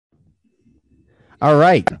All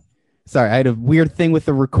right. Sorry, I had a weird thing with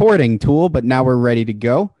the recording tool, but now we're ready to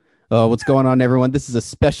go. What's going on, everyone? This is a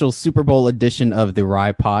special Super Bowl edition of the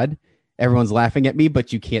Rye Pod. Everyone's laughing at me,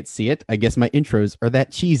 but you can't see it. I guess my intros are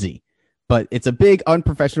that cheesy. But it's a big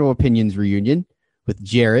unprofessional opinions reunion with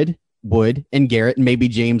Jared, Wood, and Garrett. And maybe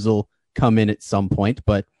James will come in at some point.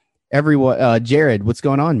 But everyone, Jared, what's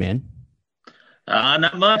going on, man?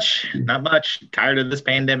 Not much. Not much. Tired of this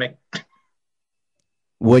pandemic.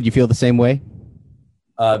 Wood, you feel the same way?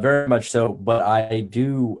 Very much so, but I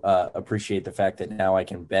do appreciate the fact that now I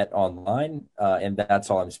can bet online, and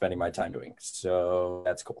that's all I'm spending my time doing. So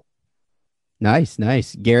that's cool. Nice.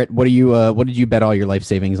 Garrett, what did you bet all your life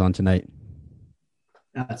savings on tonight?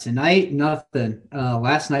 Tonight, nothing.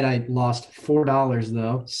 Last night I lost $4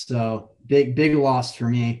 though, so big loss for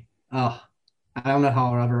me. Oh, I don't know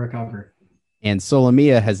how I'll ever recover. And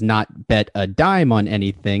Solomia has not bet a dime on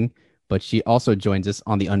anything, but she also joins us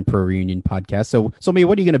on the Unpro Reunion podcast. So, Solomia,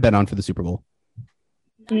 what are you going to bet on for the Super Bowl?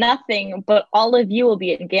 Nothing, but all of you will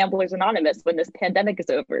be in Gamblers Anonymous when this pandemic is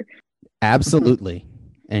over. Absolutely.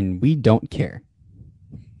 And we don't care.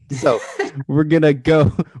 So we're going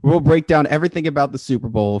to we'll break down everything about the Super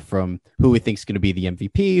Bowl, from who we think is going to be the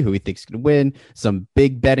MVP, who we think is going to win, some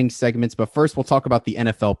big betting segments. But first, we'll talk about the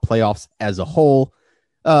NFL playoffs as a whole.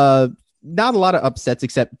 Not a lot of upsets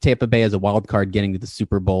except Tampa Bay as a wild card getting to the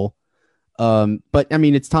Super Bowl. But I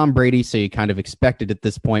mean, it's Tom Brady, so you kind of expect it at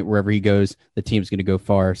this point. Wherever he goes, the team's going to go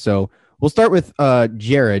far. So we'll start with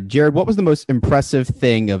Jared. Jared, what was the most impressive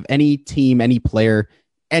thing of any team, any player,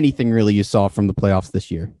 anything really you saw from the playoffs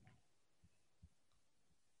this year?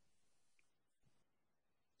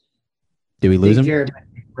 Do we lose him? Jared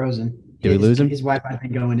frozen. Do we lose him? His Wi-Fi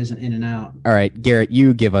thing going isn't in and out. All right, Garrett,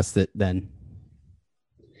 you give us that then.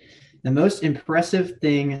 The most impressive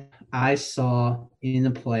thing I saw in the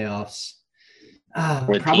playoffs,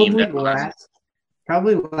 probably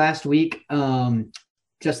last week.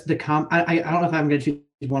 Just the I don't know if I'm going to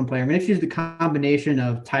choose one player. I'm going to choose the combination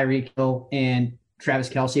of Tyreek Hill and Travis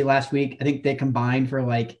Kelce last week. I think they combined for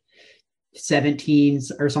like 17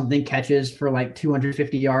 or something catches for like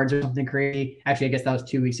 250 yards or something crazy. Actually, I guess that was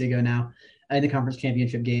 2 weeks ago now in the conference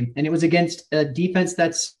championship game. And it was against a defense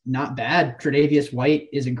that's not bad. Tre'Davious White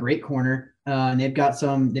is a great corner. And they've got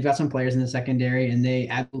some players in the secondary, and they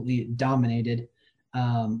absolutely dominated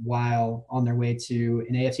while on their way to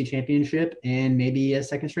an AFC championship and maybe a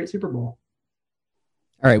second straight Super Bowl.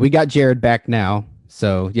 All right, we got Jared back now.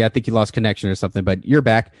 So yeah, I think you lost connection or something, but you're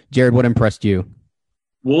back. Jared, what impressed you?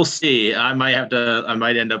 We'll see. I might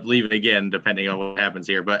end up leaving again, depending on what happens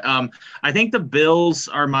here. But I think the Bills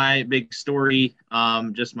are my big story.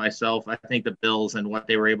 Just myself. I think the Bills and what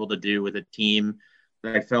they were able to do with a team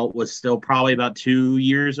that I felt was still probably about 2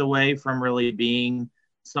 years away from really being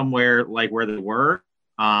somewhere like where they were.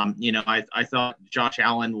 I thought Josh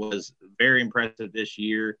Allen was very impressive this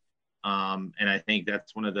year. And I think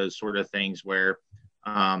that's one of those sort of things where,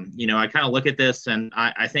 I kind of look at this and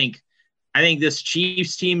I think this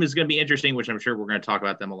Chiefs team is going to be interesting, which I'm sure we're going to talk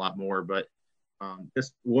about them a lot more. But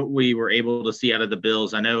just what we were able to see out of the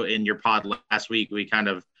Bills. I know in your pod last week, we kind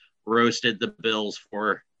of roasted the Bills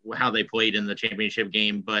for how they played in the championship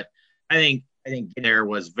game. But I think there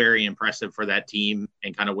was very impressive for that team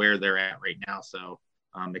and kind of where they're at right now. So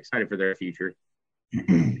I'm excited for their future.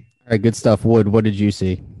 All right, good stuff. Wood, what did you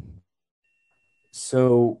see?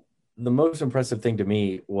 So the most impressive thing to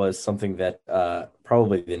me was something that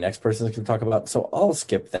probably the next person is going to talk about. So I'll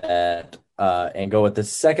skip that and go with the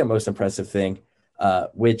second most impressive thing,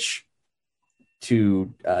 which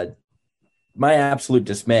to my absolute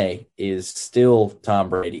dismay is still Tom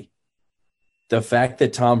Brady. The fact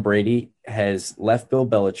that Tom Brady has left Bill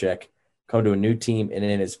Belichick, come to a new team, and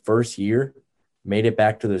in his first year made it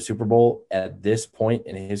back to the Super Bowl at this point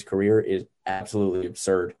in his career is absolutely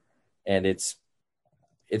absurd. And it's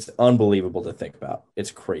unbelievable to think about.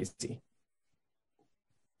 It's crazy.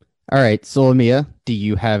 All right, Solomia, do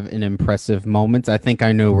you have an impressive moment? I think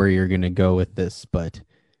I know where you're going to go with this, but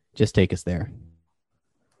just take us there.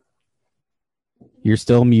 You're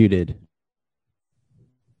still muted.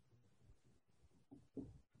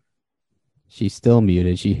 She's still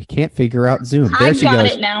muted. She can't figure out Zoom. There she goes. I got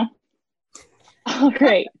it now. Oh,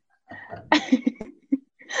 great.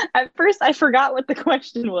 At first, I forgot what the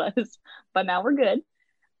question was, but now we're good.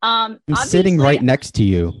 I'm sitting right next to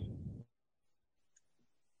you.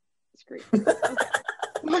 It's great.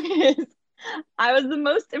 I was the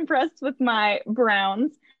most impressed with my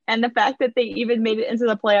Browns and the fact that they even made it into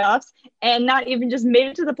the playoffs, and not even just made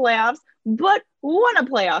it to the playoffs, but won a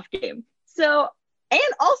playoff game. So, and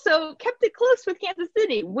also kept it close with Kansas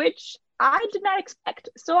City, which I did not expect.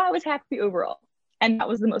 So I was happy overall. And that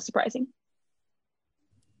was the most surprising.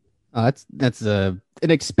 That's an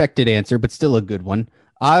expected answer, but still a good one.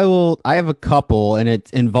 I have a couple, and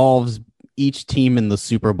it involves each team in the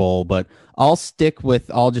Super Bowl, but I'll just pick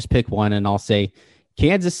one, and I'll say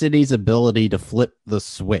Kansas City's ability to flip the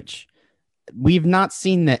switch. We've not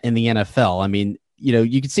seen that in the NFL. I mean,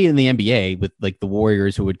 you can see it in the NBA with like the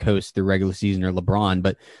Warriors who would coast through regular season or LeBron,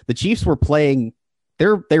 but the Chiefs were playing.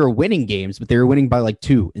 They were winning games, but they were winning by like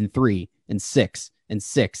 2 and 3 and 6 and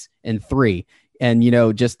 6 and 3. And,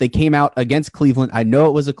 just they came out against Cleveland. I know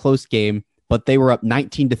it was a close game, but they were up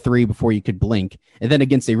 19-3 before you could blink. And then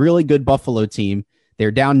against a really good Buffalo team, they're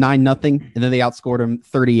down 9-0, and then they outscored them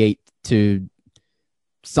 38-15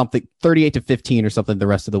 or something the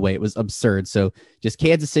rest of the way. It was absurd. So just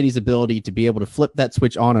Kansas City's ability to be able to flip that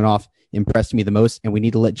switch on and off impressed me the most, and we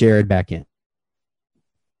need to let Jared back in.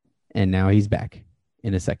 And now he's back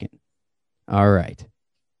in a second. All right.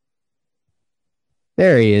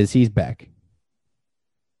 There he is. He's back.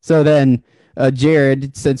 So then,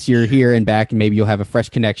 Jared, since you're here and back, and maybe you'll have a fresh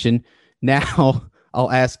connection, now I'll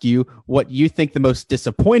ask you what you think the most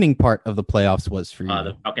disappointing part of the playoffs was for you.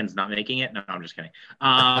 The Falcons not making it? No, I'm just kidding.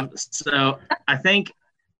 So I think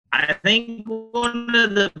one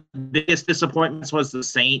of the biggest disappointments was the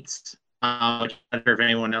Saints. I'm not sure if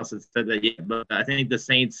anyone else has said that yet, but I think the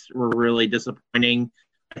Saints were really disappointing.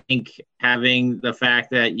 I think having the fact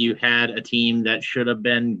that you had a team that should have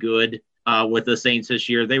been good with the Saints this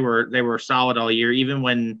year, they were solid all year. Even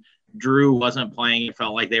when Drew wasn't playing, it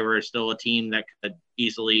felt like they were still a team that could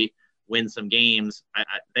easily win some games.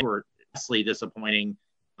 They were vastly disappointing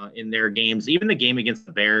in their games. Even the game against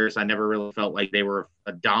the Bears, I never really felt like they were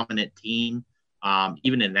a dominant team,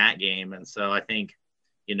 even in that game. And so I think,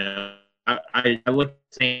 I look at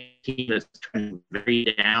the same team that's trending very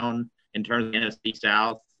down in terms of the NFC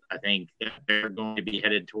South. I think they're going to be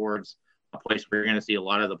headed towards a place where you're going to see a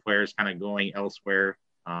lot of the players kind of going elsewhere.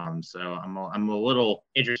 So I'm a little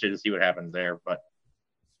interested to see what happens there, but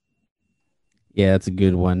yeah, that's a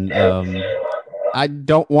good one. I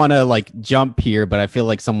don't want to jump here, but I feel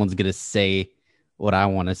like someone's going to say what I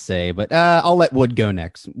want to say, but I'll let Wood go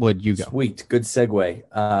next. Wood, you go. Sweet. Good segue.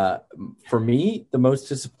 For me, the most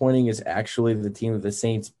disappointing is actually the team that the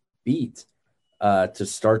Saints beat to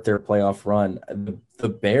start their playoff run. The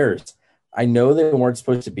Bears. I know they weren't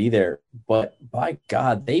supposed to be there, but by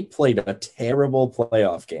God, they played a terrible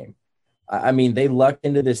playoff game. I mean, they lucked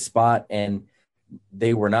into this spot, and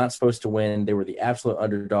they were not supposed to win. They were the absolute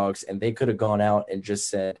underdogs, and they could have gone out and just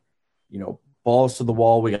said, balls to the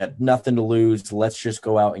wall. We got nothing to lose. Let's just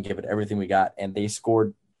go out and give it everything we got. And they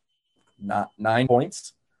scored 9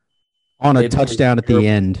 points on a touchdown at the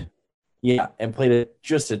end. Yeah, and played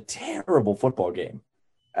just a terrible football game.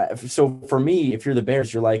 So for me, if you're the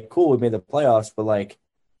Bears, you're like, cool, we made the playoffs, but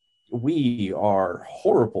we are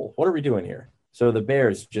horrible. What are we doing here? So the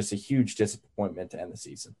Bears, just a huge disappointment to end the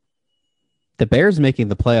season. The Bears making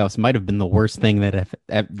the playoffs might have been the worst thing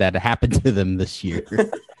that happened to them this year.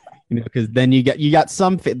 Because then you got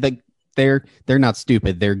some they're not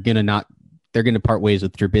stupid. They're gonna part ways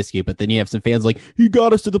with Trubisky, but then you have some fans like, he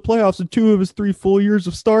got us to the playoffs in 2 of his 3 full years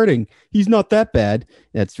of starting. He's not that bad.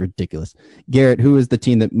 That's ridiculous. Garrett, who is the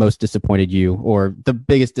team that most disappointed you, or the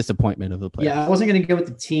biggest disappointment of the playoffs? Yeah, I wasn't going to go with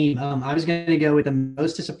the team. I was going to go with the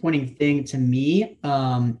most disappointing thing to me.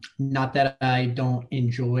 Not that I don't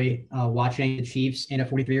enjoy watching the Chiefs and a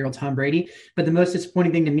 43-year-old Tom Brady, but the most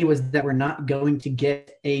disappointing thing to me was that we're not going to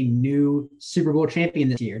get a new Super Bowl champion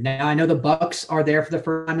this year. Now, I know the Bucs are there for the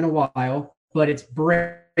first time in a while, but it's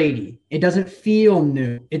Brady. It doesn't feel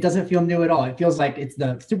new. It doesn't feel new at all. It feels like it's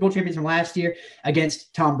the Super Bowl champions from last year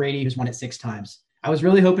against Tom Brady, who's won it 6 times. I was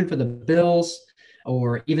really hoping for the Bills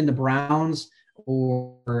or even the Browns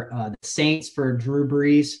or the Saints for Drew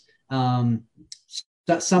Brees.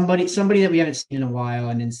 Somebody that we haven't seen in a while,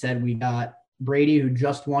 and instead we got Brady, who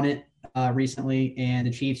just won it recently, and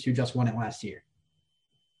the Chiefs, who just won it last year.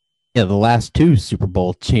 Yeah, the last 2 Super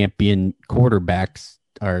Bowl champion quarterbacks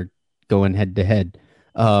are going head to head.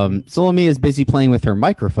 Salome is busy playing with her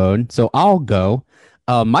microphone, so I'll go.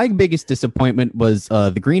 My biggest disappointment was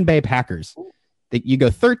the Green Bay Packers. You go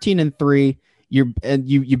 13-3.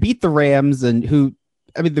 You beat the Rams, and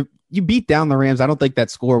you beat down the Rams. I don't think that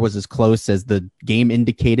score was as close as the game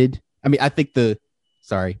indicated. I mean, I think the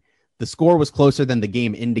score was closer than the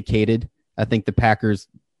game indicated. I think the Packers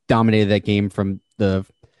dominated that game from the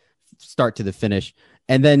start to the finish.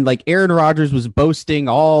 And then Aaron Rodgers was boasting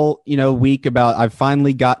all, week about, I've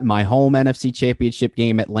finally gotten my home NFC championship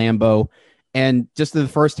game at Lambeau. And just in the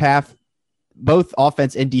first half, both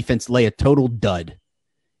offense and defense lay a total dud.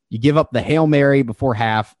 You give up the Hail Mary before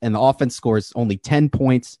half, and the offense scores only 10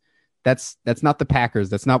 points. that's not the Packers.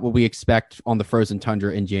 That's not what we expect on the frozen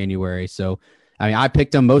tundra in January. So, I mean, I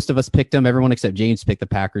picked them. Most of us picked them. Everyone except James picked the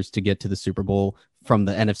Packers to get to the Super Bowl from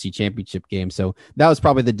the NFC Championship game. So that was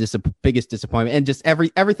probably the biggest disappointment. And just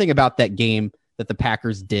everything about that game that the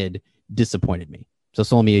Packers did disappointed me. So,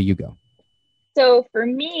 Solomia, you go. So for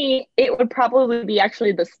me, it would probably be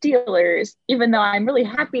actually the Steelers, even though I'm really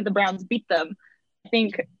happy the Browns beat them. I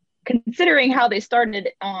think considering how they started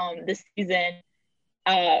this season,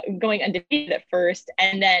 going undefeated at first,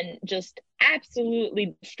 and then just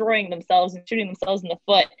absolutely destroying themselves and shooting themselves in the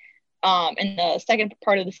foot in the second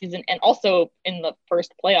part of the season, and also in the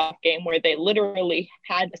first playoff game where they literally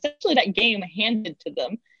had essentially that game handed to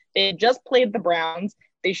them. They had just played the Browns.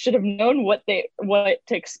 They should have known what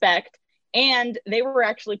to expect. And they were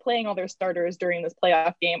actually playing all their starters during this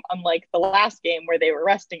playoff game, unlike the last game where they were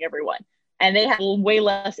resting everyone. And they had way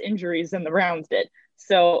less injuries than the Browns did.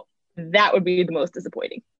 So that would be the most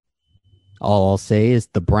disappointing. All I'll say is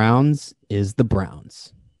the Browns is the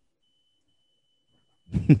Browns.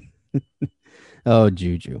 Oh,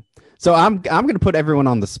 Juju. So I'm going to put everyone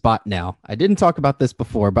on the spot now. I didn't talk about this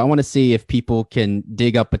before, but I want to see if people can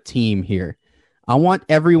dig up a team here. I want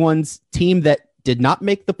everyone's team that did not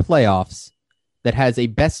make the playoffs that has a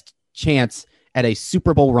best chance at a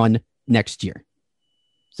Super Bowl run next year.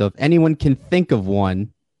 So if anyone can think of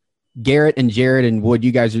one, Garrett and Jared and Wood,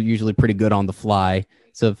 you guys are usually pretty good on the fly.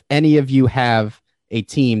 So if any of you have a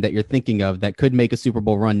team that you're thinking of that could make a Super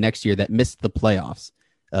Bowl run next year that missed the playoffs,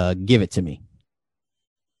 give it to me.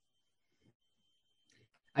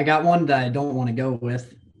 I got one that I don't want to go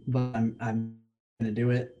with, but I'm going to do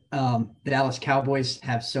it. The Dallas Cowboys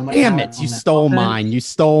have so much. Damn it! You stole mine. You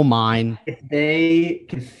stole mine. If they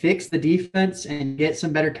can fix the defense and get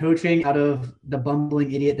some better coaching out of the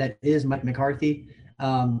bumbling idiot that is Mike McCarthy,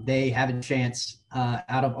 they have a chance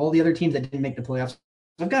out of all the other teams that didn't make the playoffs.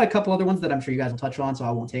 I've got a couple other ones that I'm sure you guys will touch on, so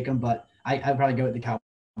I won't take them, but I'd probably go with the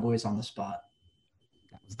Cowboys on the spot.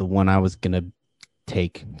 That was the one I was going to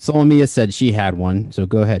take. Solomia said she had one, so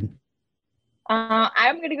go ahead.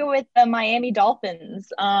 I'm going to go with the Miami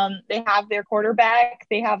Dolphins. They have their quarterback.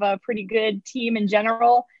 They have a pretty good team in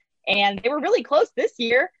general, and they were really close this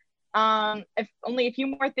year. If only a few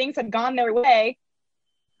more things had gone their way.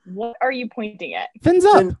 What are you pointing at? Fins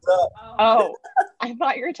up. Oh, I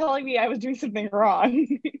thought you were telling me I was doing something wrong.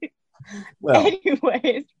 Well,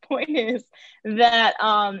 anyways, point is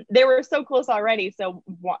that they were so close already, so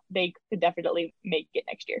they could definitely make it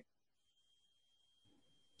next year.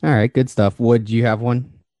 All right, good stuff. Would you have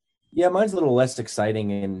one? Yeah, mine's a little less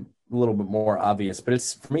exciting and a little bit more obvious, but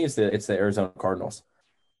it's for me, it's the Arizona Cardinals.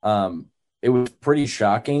 It was pretty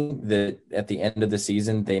shocking that at the end of the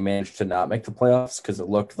season they managed to not make the playoffs because it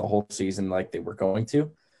looked the whole season like they were going to.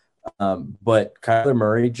 But Kyler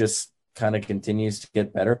Murray just kind of continues to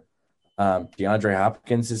get better. DeAndre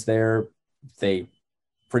Hopkins is there. They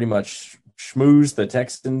pretty much schmoozed the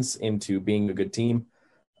Texans into being a good team.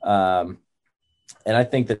 And I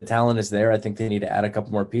think the talent is there. I think they need to add a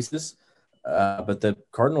couple more pieces. But the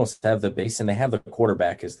Cardinals have the base, and they have the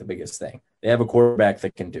quarterback is the biggest thing. They have a quarterback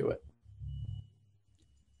that can do it.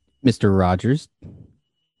 Mr. Rogers.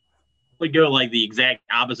 We go like the exact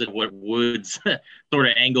opposite of what Woods' sort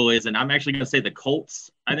of angle is, and I'm actually going to say the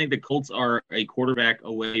Colts. I think the Colts are a quarterback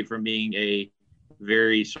away from being a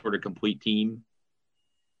very sort of complete team.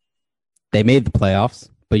 They made the playoffs,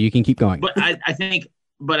 but you can keep going. But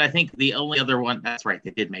I think the only other one, that's right,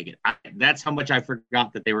 they did make it. That's how much I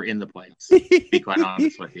forgot that they were in the playoffs, to be quite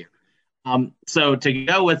honest with you. So to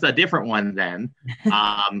go with a different one then,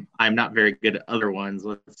 I'm not very good at other ones.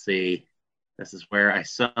 Let's see. This is where I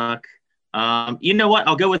suck. You know what?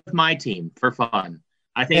 I'll go with my team for fun.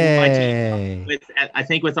 I think my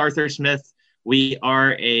team with Arthur Smith, we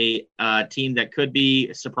are a team that could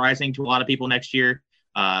be surprising to a lot of people next year.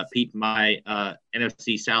 Pete, my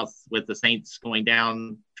NFC South with the Saints going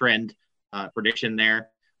down trend prediction there.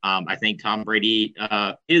 I think Tom Brady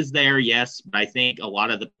is there, yes, but I think a lot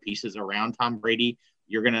of the pieces around Tom Brady,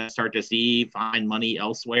 you're going to start to find money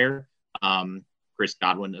elsewhere. Chris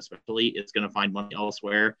Godwin especially is going to find money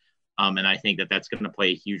elsewhere. And I think that's going to play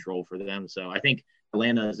a huge role for them. So I think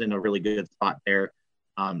Atlanta is in a really good spot there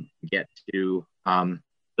to get to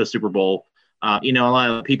the Super Bowl. A lot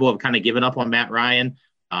of people have kind of given up on Matt Ryan.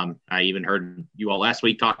 I even heard you all last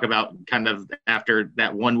week talk about kind of after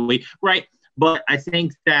that 1 week, right? But I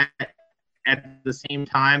think that at the same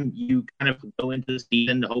time, you kind of go into the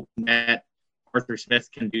season hoping that Arthur Smith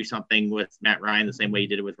can do something with Matt Ryan the same way he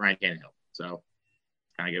did it with Ryan Tannehill. So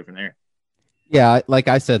kind of go from there. Yeah, like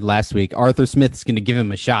I said last week, Arthur Smith's going to give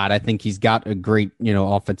him a shot. I think he's got a great,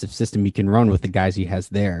 offensive system he can run with the guys he has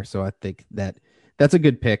there. So I think that's a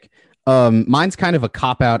good pick. Mine's kind of a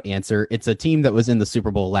cop-out answer. It's a team that was in the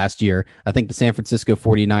Super Bowl last year. I think the San Francisco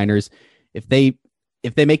 49ers, if they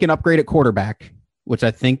make an upgrade at quarterback, which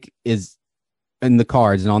I think is in the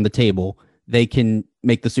cards and on the table, they can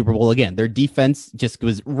make the Super Bowl again. Their defense just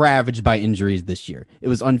was ravaged by injuries this year. It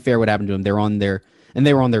was unfair what happened to them. They were on their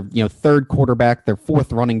third quarterback, their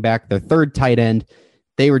fourth running back, their third tight end.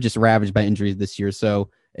 They were just ravaged by injuries this year. So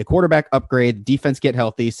a quarterback upgrade, defense get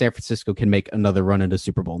healthy, San Francisco can make another run into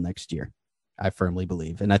Super Bowl next year. I firmly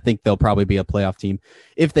believe. And I think they'll probably be a playoff team.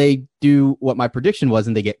 If they do what my prediction was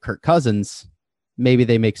and they get Kirk Cousins, maybe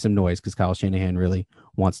they make some noise because Kyle Shanahan really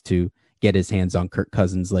wants to get his hands on Kirk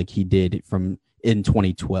Cousins like he did in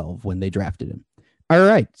 2012 when they drafted him. All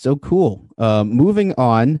right. So cool. Moving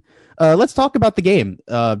on. Let's talk about the game.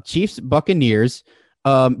 Chiefs, Buccaneers.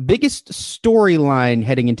 Biggest storyline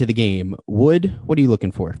heading into the game. Wood, what are you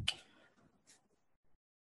looking for?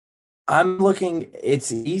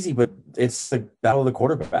 It's easy, but it's the battle of the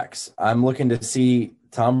quarterbacks. I'm looking to see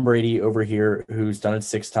Tom Brady over here, who's done it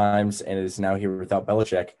 6 times and is now here without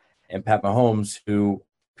Belichick, and Pat Mahomes, who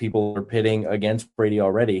people are pitting against Brady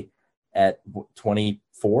already at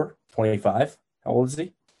 24, 25. How old is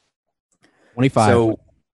he? 25. So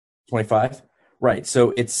 25. Right.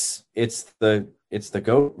 So it's the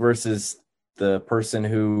GOAT versus the person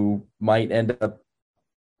who might end up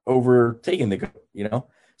overtaking the GOAT,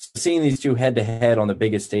 So seeing these two head to head on the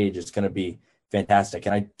biggest stage is going to be fantastic.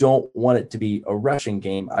 And I don't want it to be a rushing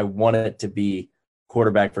game. I want it to be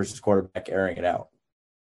quarterback versus quarterback airing it out.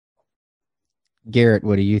 Garrett,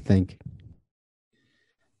 what do you think?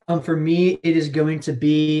 For me, it is going to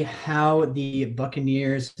be how the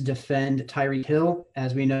Buccaneers defend Tyreek Hill.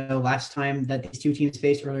 As we know, last time that these two teams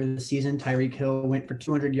faced earlier this season, Tyreek Hill went for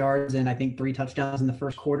 200 yards and I think 3 touchdowns in the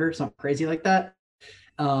first quarter, something crazy like that.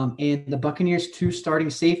 And the Buccaneers' 2 starting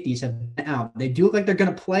safeties have been out. They do look like they're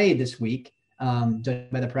going to play this week by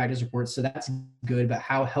the practice reports, so that's good. But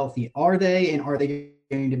how healthy are they, and are they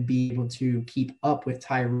going to be able to keep up with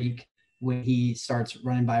Tyreek when he starts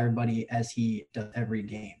running by everybody as he does every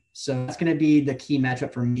game? So that's going to be the key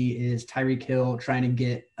matchup for me, is Tyreek Hill trying to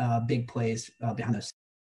get big plays behind those.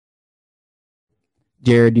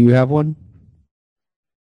 Jared, do you have one?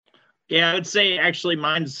 Yeah, I would say actually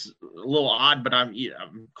mine's a little odd, but I'm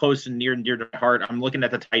close and near to my heart. I'm looking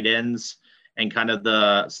at the tight ends and kind of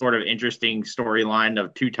the sort of interesting storyline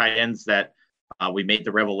of 2 tight ends that we made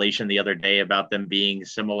the revelation the other day about them being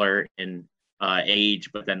similar in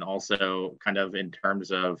age, but then also kind of in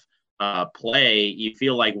terms of play. You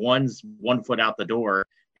feel like one's 1 foot out the door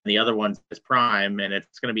and the other one's his prime, and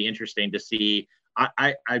it's going to be interesting to see.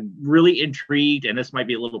 I'm really intrigued, and this might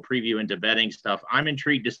be a little preview into betting stuff. I'm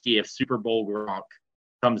intrigued to see if Super Bowl Gronk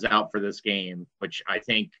comes out for this game, which I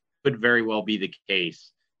think could very well be the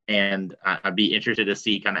case. And I'd be interested to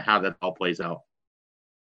see kind of how that all plays out.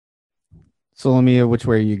 Solomia, which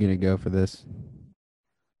way are you going to go for this?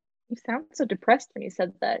 You sound so depressed when you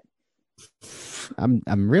said that.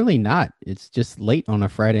 I'm really not. It's just late on a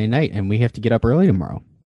Friday night, and we have to get up early tomorrow.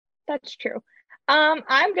 That's true.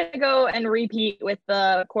 I'm going to go and repeat with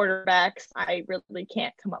the quarterbacks. I really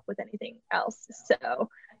can't come up with anything else. So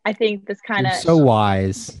I think this kind of... so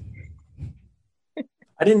wise.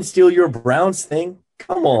 I didn't steal your Browns thing.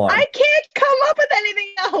 Come on. I can't come up with anything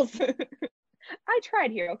else. I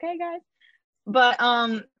tried here, okay, guys? But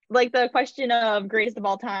like the question of greatest of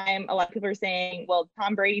all time, a lot of people are saying, well,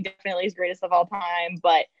 Tom Brady definitely is greatest of all time,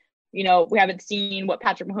 but we haven't seen what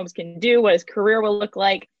Patrick Mahomes can do, what his career will look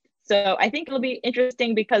like. So I think it'll be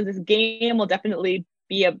interesting because this game will definitely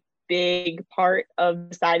be a big part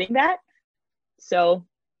of deciding that. So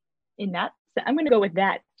in that, I'm going to go with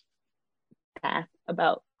that path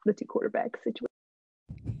about the 2 quarterback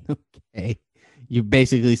situation. Okay. You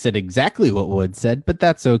basically said exactly what Wood said, but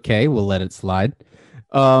that's okay. We'll let it slide.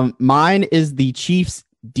 Mine is the Chiefs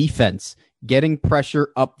defense getting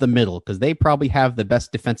pressure up the middle because they probably have the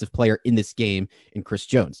best defensive player in this game in Chris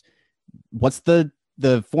Jones. What's the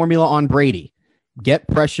formula on Brady? Get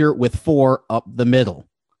pressure with 4 up the middle.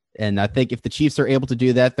 And I think if the Chiefs are able to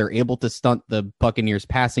do that, they're able to stunt the Buccaneers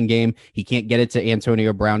passing game. He can't get it to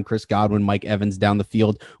Antonio Brown, Chris Godwin, Mike Evans down the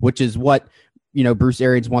field, which is what Bruce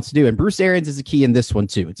Arians wants to do. And Bruce Arians is a key in this one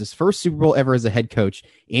too. It's his first Super Bowl ever as a head coach.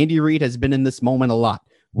 Andy Reid has been in this moment a lot.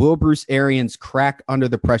 Will Bruce Arians crack under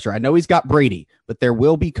the pressure? I know he's got Brady, but there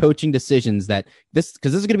will be coaching decisions because this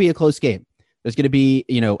is going to be a close game. There's going to be,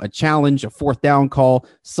 a challenge, a 4th down call,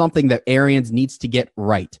 something that Arians needs to get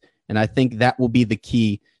right. And I think that will be the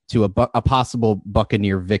key to a possible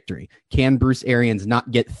Buccaneer victory. Can Bruce Arians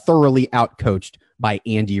not get thoroughly outcoached by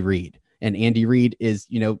Andy Reid? And Andy Reid is,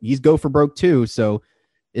 he's go for broke too. So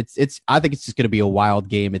I think it's just going to be a wild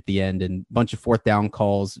game at the end and a bunch of fourth down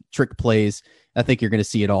calls, trick plays. I think you're going to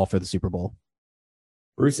see it all for the Super Bowl.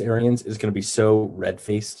 Bruce Arians is going to be so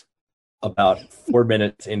red-faced about 4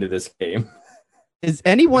 minutes into this game. Does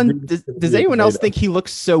anyone else think he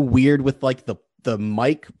looks so weird with like the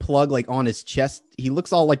mic plug like on his chest? He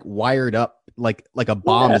looks all like wired up, like a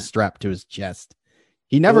bomb is strapped to his chest.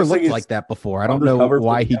 He never looked like that before. I don't know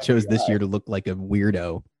why he chose this year to look like a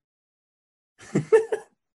weirdo.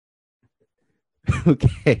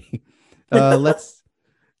 Okay, let's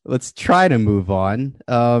try to move on.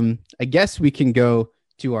 I guess we can go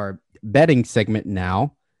to our betting segment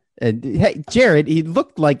now. And hey, Jared, he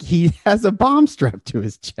looked like he has a bomb strapped to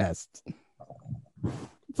his chest.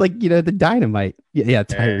 It's like, the dynamite. Yeah,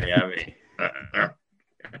 Tyler.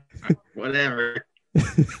 Whatever.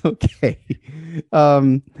 Okay.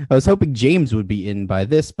 I was hoping James would be in by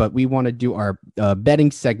this, but we want to do our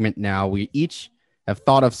betting segment now. We each have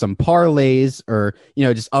thought of some parlays or,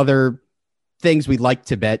 just other things we'd like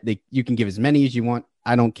to bet. You can give as many as you want.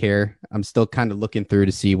 I don't care. I'm still kind of looking through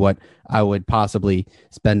to see what I would possibly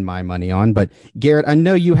spend my money on. But Garrett, I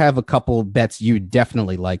know you have a couple bets you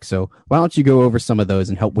definitely like. So why don't you go over some of those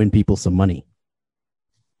and help win people some money?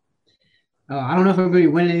 I don't know if I'm going to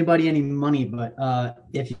win anybody any money, but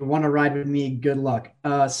if you want to ride with me, good luck.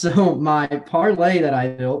 So my parlay that I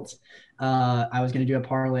built, I was going to do a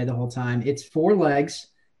parlay the whole time. It's 4 legs.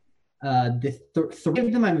 The three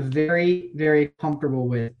of them I'm very, very comfortable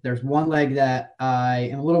with. There's one leg that I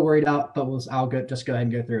am a little worried about, but I'll just go ahead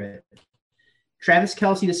and go through it. Travis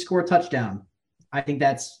Kelce to score a touchdown. I think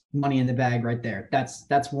that's money in the bag right there.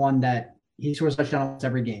 That's one that he scores a touchdown almost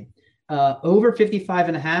every game. Over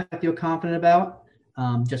 55.5, I feel confident about,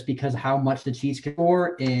 just because of how much the Chiefs can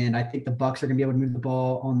score, and I think the Bucs are going to be able to move the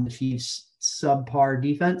ball on the Chiefs' subpar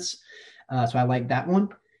defense. So I like that one.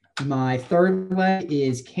 My third leg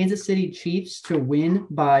is Kansas City Chiefs to win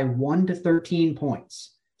by 1 to 13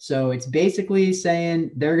 points. So it's basically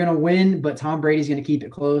saying they're going to win, but Tom Brady's going to keep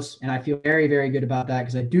it close. And I feel very, very good about that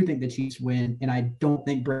because I do think the Chiefs win, and I don't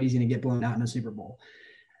think Brady's going to get blown out in a Super Bowl.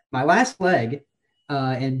 My last leg,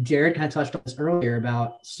 and Jared kind of touched on this earlier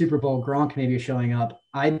about Super Bowl Gronk maybe showing up.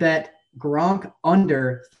 I bet Gronk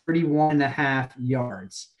under 31.5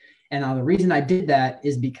 yards. And the reason I did that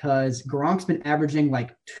is because Gronk's been averaging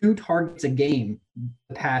like 2 targets a game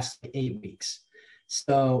the past 8 weeks.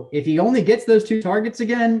 So if he only gets those 2 targets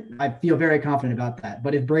again, I feel very confident about that.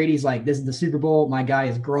 But if Brady's like, this is the Super Bowl, my guy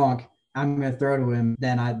is Gronk, I'm going to throw to him,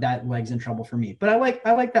 then that leg's in trouble for me. But I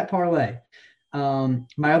like that parlay.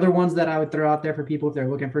 My other ones that I would throw out there for people if they're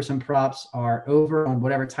looking for some props are over on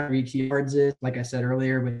whatever Tyreek yards is, like I said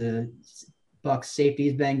earlier with the Bucs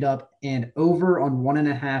safeties banged up, and over on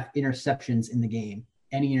 1.5 interceptions in the game.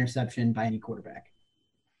 Any interception by any quarterback.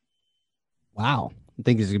 Wow. I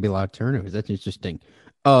think there's going to be a lot of turnovers. That's interesting.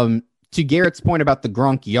 To Garrett's point about the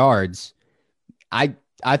Gronk yards, I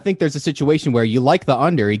think there's a situation where you like the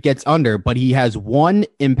under, he gets under, but he has one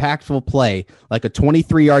impactful play, like a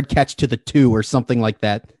 23-yard catch to the 2 or something like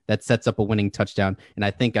that, that sets up a winning touchdown. And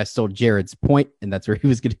I think I stole Jared's point, and that's where he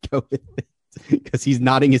was going to go with it. Because he's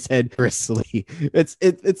nodding his head briskly.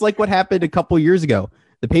 It's like what happened a couple years ago.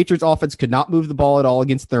 The Patriots offense could not move the ball at all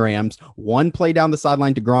against the Rams. One play down the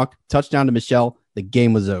sideline to Gronk, touchdown to Michelle. The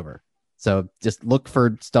game was over. So just look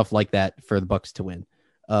for stuff like that for the Bucs to win.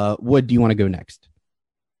 Wood, do you want to go next?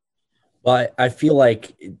 Well, I feel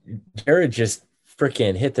like Jared just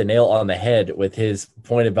freaking hit the nail on the head with his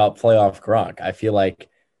point about playoff Gronk. I feel like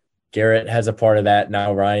Garrett has a part of that.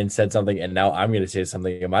 Now Ryan said something, and now I'm going to say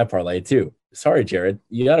something in my parlay too. Sorry, Jared.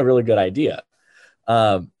 You got a really good idea.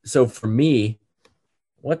 So for me,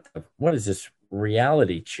 what is this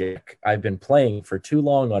reality check I've been playing for too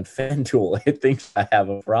long on FanDuel? It thinks I have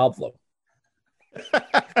a problem.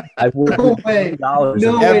 No way.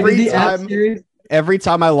 Every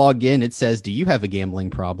time I log in, it says, "Do you have a gambling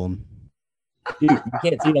problem?" Dude, you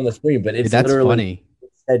can't see it on the screen, but it's that's literally funny.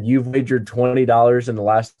 Said you've wagered $20 in the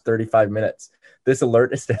last 35 minutes. This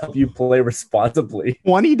alert is to help you play responsibly.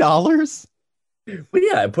 $20? Well,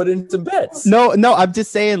 yeah, I put in some bets. No, I'm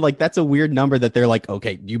just saying, like, that's a weird number that they're like,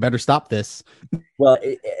 okay, you better stop this. Well,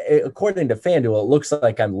 according to FanDuel, it looks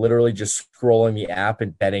like I'm literally just scrolling the app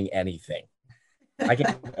and betting anything. I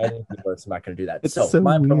can't do anything worse. I'm not going to do that. It's so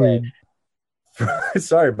my weird.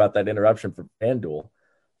 Sorry about that interruption from FanDuel.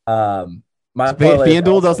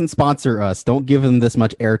 FanDuel doesn't sponsor us. Don't give them this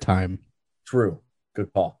much airtime. True.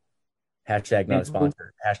 Good call. Hashtag not a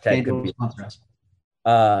sponsor. Hashtag could be sponsor us.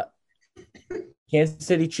 Kansas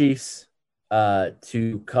City Chiefs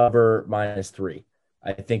to cover -3.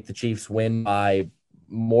 I think the Chiefs win by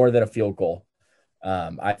more than a field goal.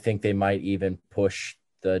 I think they might even push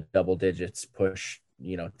the double digits, push,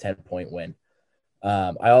 10-point win.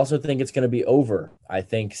 I also think it's going to be over. I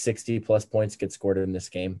think 60-plus points get scored in this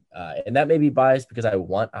game. And that may be biased because I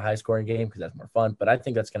want a high-scoring game because that's more fun. But I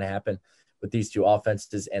think that's going to happen with these two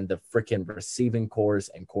offenses and the freaking receiving cores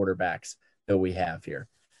and quarterbacks that we have here.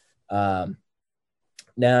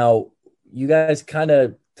 Now, you guys kind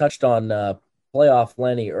of touched on playoff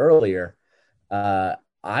Lenny earlier.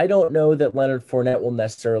 I don't know that Leonard Fournette will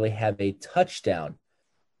necessarily have a touchdown,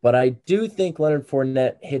 but I do think Leonard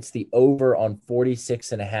Fournette hits the over on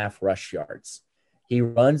 46.5 rush yards. He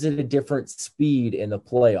runs at a different speed in the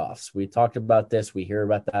playoffs. We talked about this. We hear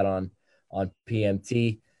about that on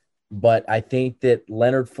PMT. But I think that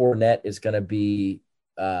Leonard Fournette is going to be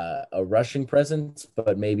a rushing presence,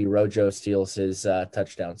 but maybe Rojo steals his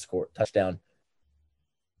touchdown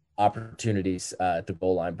opportunities at the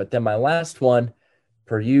goal line. But then my last one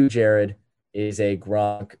for you, Jared, is a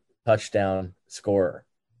Gronk touchdown scorer.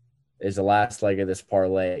 Is the last leg of this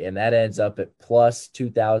parlay, and that ends up at plus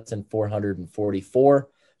 2,444.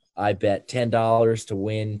 I bet $10 to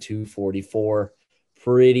win 244.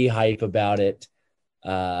 Pretty hype about it.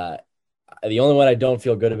 The only one I don't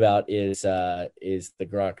feel good about is the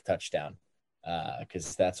Gronk touchdown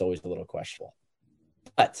because that's always a little questionable.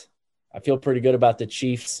 But I feel pretty good about the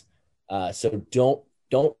Chiefs. So don't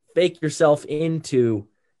fake yourself into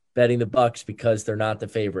betting the Bucs because they're not the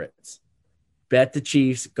favorites. Bet the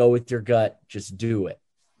Chiefs. Go with your gut. Just do it.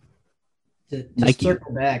 To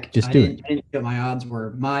circle back, Just I do didn't know what my odds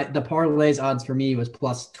were. The parlay's odds for me was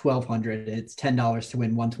plus 1,200. It's $10 to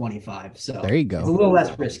win 125. So there you go. It's a little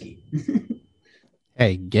less risky.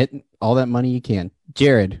 Hey, get all that money you can.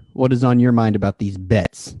 Jared, what is on your mind about these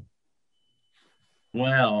bets?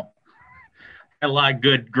 Well, a lot of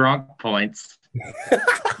good Gronk points,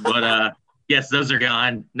 but yes, those are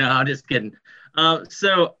gone. No, I'm just kidding.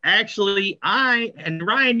 So actually, and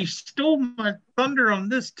Ryan, you stole my thunder on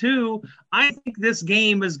this too. I think this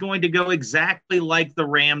game is going to go exactly like the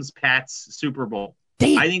Rams-Pats Super Bowl.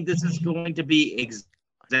 Damn. I think this is going to be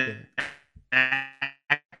exactly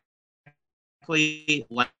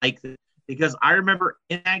like this. Because I remember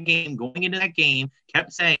going into that game,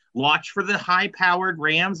 kept saying, watch for the high-powered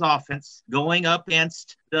Rams offense going up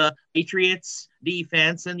against the Patriots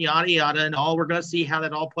defense and yada, yada, and all. We're going to see how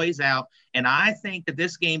that all plays out. And I think that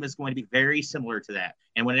this game is going to be very similar to that.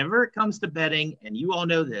 And whenever it comes to betting, and you all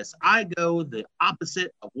know this, I go the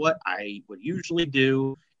opposite of what I would usually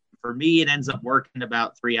do. For me, it ends up working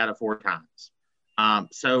about 3 out of 4 times.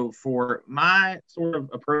 So for my sort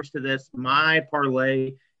of approach to this, my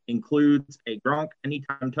parlay includes a Gronk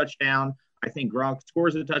anytime touchdown. I think Gronk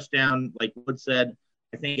scores a touchdown. Like Wood said,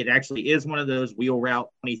 I think it actually is one of those wheel route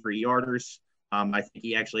 23-yarders. I think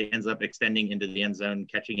he actually ends up extending into the end zone,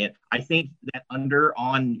 catching it. I think that under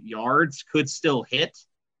on yards could still hit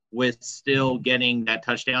with still getting that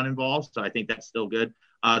touchdown involved. So I think that's still good.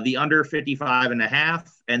 The under 55.5.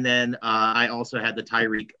 And then I also had the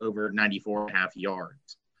Tyreek over 94.5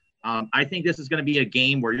 yards. I think this is going to be a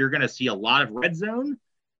game where you're going to see a lot of red zone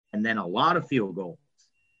and then a lot of field goals.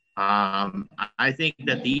 I think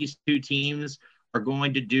that these two teams are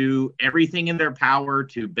going to do everything in their power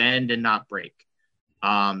to bend and not break.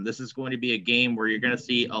 This is going to be a game where you're going to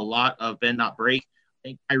see a lot of bend, not break. I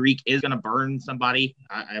think Tyreek is going to burn somebody.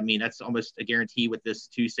 I mean, that's almost a guarantee with this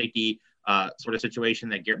two safety sort of situation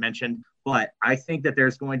that Garrett mentioned. But I think that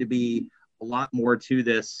there's going to be a lot more to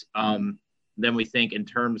this than we think in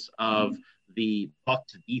terms of the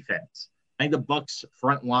Bucs defense. I think the Bucs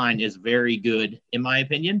front line is very good, in my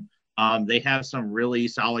opinion. They have some really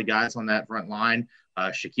solid guys on that front line.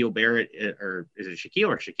 Shaquille Barrett, or is it Shaquille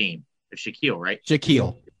or Shaquem? It's Shaquille, right?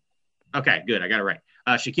 Shaquille. Okay, good. I got it right.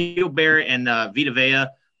 Shaquille Barrett and Vita Vea.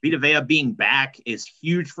 Vita Vea being back is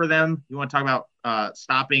huge for them. You want to talk about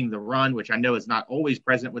stopping the run, which I know is not always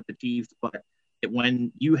present with the Chiefs, but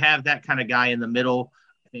when you have that kind of guy in the middle,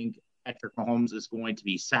 I think Patrick Mahomes is going to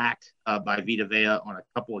be sacked by Vita Vea on a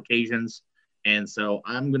couple occasions. And so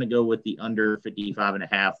I'm going to go with the under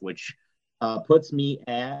 55.5, which puts me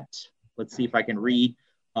at, let's see if I can read.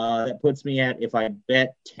 That puts me at, if I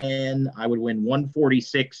bet 10, I would win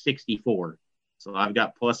 146.64. So I've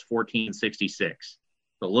got plus 14.66. So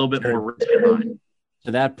a little bit more risk in mine.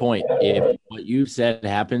 To that point, if what you said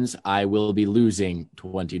happens, I will be losing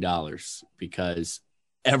 $20 because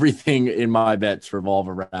everything in my bets revolve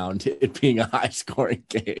around it being a high scoring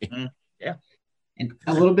game. Yeah. And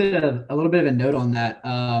a little bit of a note on that.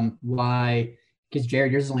 Why? Because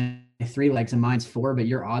Jared, yours is only 3 legs and mine's 4, but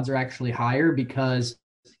your odds are actually higher because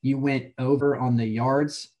you went over on the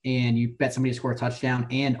yards and you bet somebody to score a touchdown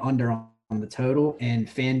and under on on the total, and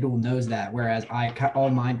FanDuel knows that. Whereas all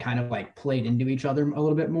mine kind of like played into each other a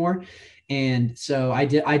little bit more. And so I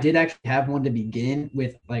did actually have one to begin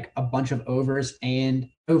with, like a bunch of overs and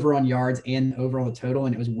over on yards and over on the total,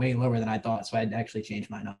 and it was way lower than I thought. So I had to actually change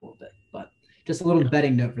mine up a little bit. But just a little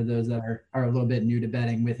betting note for those that are a little bit new to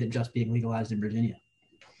betting, with it just being legalized in Virginia.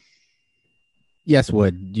 Yes,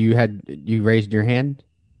 Wood. You raised your hand?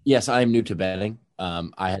 Yes, I am new to betting.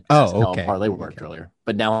 I had to ask how a parlay worked earlier,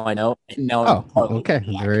 but now I know. Now okay,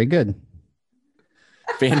 very good.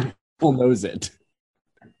 FanDuel knows it.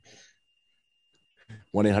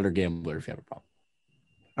 1-800-GAMBLER if you have a problem.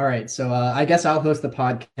 All right, so I guess I'll host the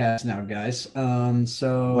podcast now, guys.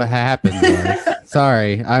 So what happened, Lars?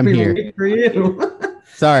 Sorry, I'm here. For you.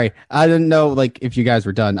 Sorry, I didn't know like if you guys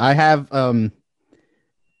were done. I have I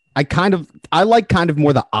like kind of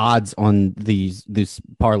more the odds on this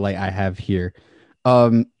parlay I have here.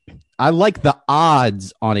 I like the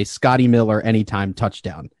odds on a Scotty Miller anytime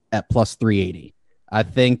touchdown at plus 380. I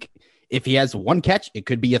think if he has one catch, it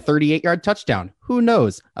could be a 38-yard touchdown. Who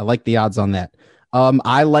knows? I like the odds on that.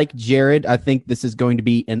 I like Jared. I think this is going to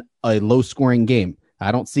be a low-scoring game.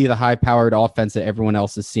 I don't see the high-powered offense that everyone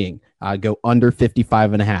else is seeing. I go under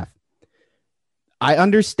 55.5. I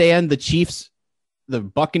understand the Chiefs, the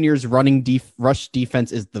Buccaneers running rush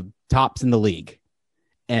defense is the tops in the league.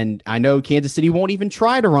 And I know Kansas City won't even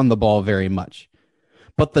try to run the ball very much.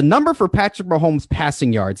 But the number for Patrick Mahomes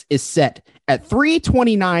passing yards is set at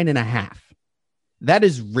 329.5. That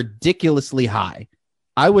is ridiculously high.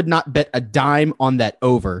 I would not bet a dime on that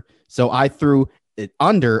over. So I threw it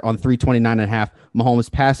under on 329.5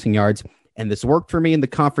 Mahomes passing yards. And this worked for me in the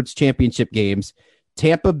conference championship games.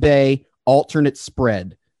 Tampa Bay alternate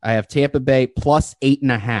spread. I have Tampa Bay plus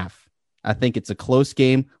 8.5. I think it's a close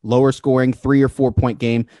game, lower scoring, 3 or 4 point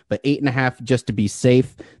game, but 8.5 just to be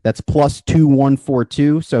safe. That's plus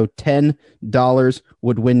 2,142. So $10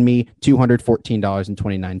 would win me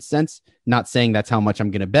 $214.29. Not saying that's how much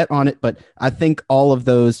I'm going to bet on it, but I think all of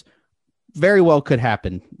those very well could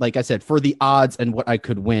happen. Like I said, for the odds and what I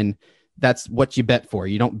could win, that's what you bet for.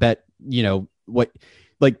 You don't bet, what,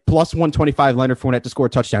 like plus 125 Leonard Fournette to score a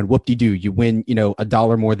touchdown. Whoop-de-doo. You win,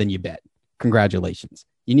 $1 more than you bet. Congratulations.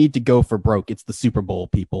 You need to go for broke. It's the Super Bowl,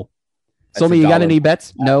 people. Solmia, you got any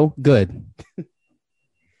bets? No? Good.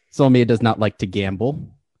 Solmia does not like to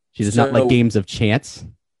gamble. She does not like games of chance.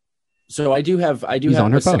 So I do have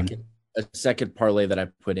on her phone. A second parlay that I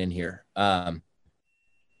put in here.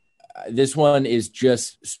 This one is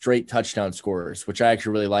just straight touchdown scorers, which I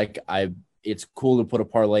actually really like. It's cool to put a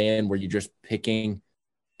parlay in where you're just picking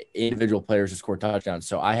individual players to score touchdowns.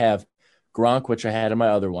 So I have Gronk, which I had in my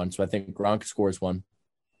other one. So I think Gronk scores one.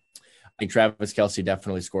 I think Travis Kelce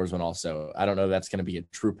definitely scores one also. I don't know if that's going to be a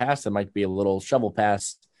true pass. That might be a little shovel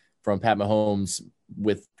pass from Pat Mahomes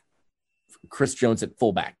with Chris Jones at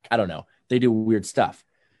fullback. I don't know. They do weird stuff.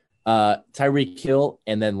 Tyreek Hill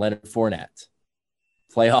and then Leonard Fournette.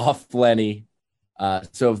 Playoff Lenny.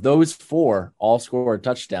 So if those four all score a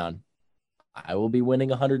touchdown, I will be winning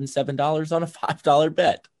 $107 on a $5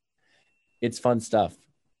 bet. It's fun stuff.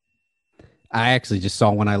 I actually just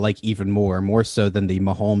saw one I like even more so than the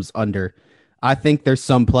Mahomes under. I think there's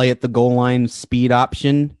some play at the goal line speed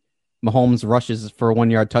option. Mahomes rushes for a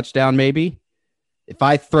 1-yard touchdown, maybe. If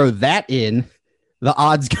I throw that in, the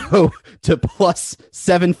odds go to plus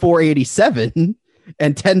 7,487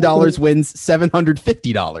 and $10 wins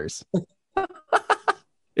 $750.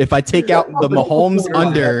 If I take out the Mahomes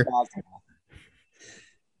under,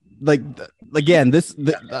 like again,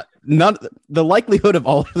 the likelihood of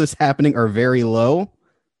all of this happening are very low,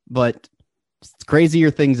 but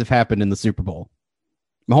crazier things have happened in the Super Bowl.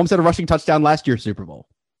 Mahomes had a rushing touchdown last year's Super Bowl.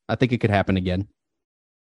 I think it could happen again.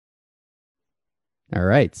 All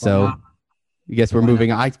right, so I guess we're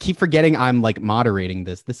moving on. I keep forgetting I'm like moderating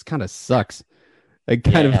this. This kind of sucks. I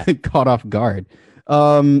kind of caught off guard.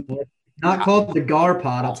 Not called the Gar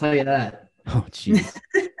Pod, I'll tell you that. Oh, jeez.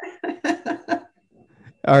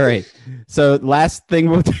 All right. So last thing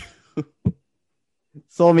we'll do.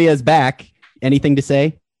 Solmia's back. Anything to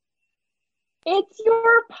say? It's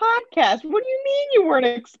your podcast. What do you mean you weren't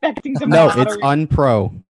expecting to No, moderate? it's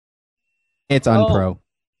unpro. It's unpro.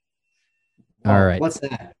 All right. What's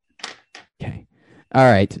that? Okay. All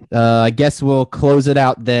right. I guess we'll close it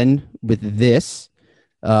out then with this.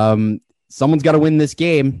 Someone's got to win this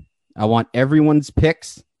game. I want everyone's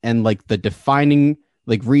picks and like the defining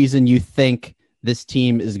like reason you think this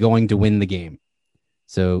team is going to win the game.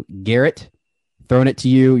 So Garrett, throwing it to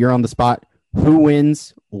you. You're on the spot. Who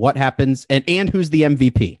wins? What happens? And who's the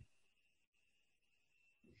MVP?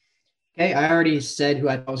 Okay, I already said who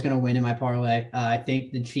I thought was going to win in my parlay. I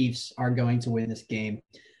think the Chiefs are going to win this game.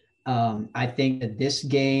 I think that this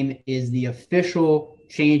game is the official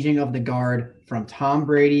changing of the guard from Tom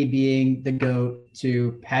Brady being the GOAT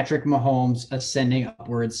to Patrick Mahomes ascending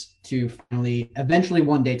upwards to finally, eventually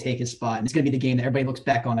one day take his spot. And it's going to be the game that everybody looks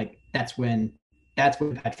back on. Like that's when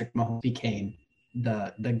Patrick Mahomes became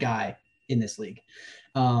the guy in this league.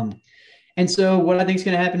 And so what I think is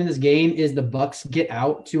going to happen in this game is the Bucs get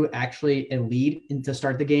out to actually a lead and to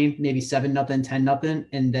start the game, maybe 7-0, 10-0.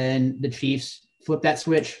 And then the Chiefs flip that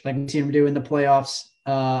switch like we've seen them do in the playoffs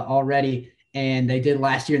already. And they did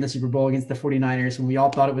last year in the Super Bowl against the 49ers when we all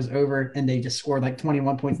thought it was over and they just scored like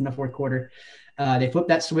 21 points in the fourth quarter. They flipped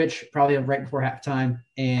that switch probably right before halftime,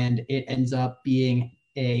 and it ends up being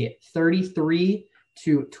a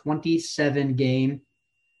 33-27 game.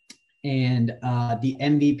 And the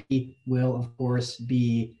MVP will, of course,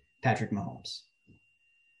 be Patrick Mahomes.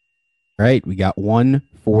 All right, we got one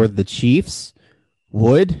for the Chiefs.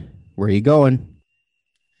 Wood, where are you going?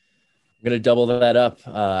 I'm going to double that up.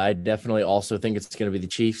 I definitely also think it's going to be the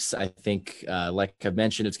Chiefs. I think, like I've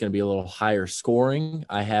mentioned, it's going to be a little higher scoring.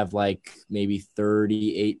 I have like maybe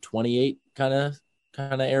 38-28 kind of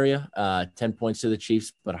area. 10 points to the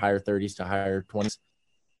Chiefs, but higher 30s to higher 20s.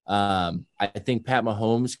 I think Pat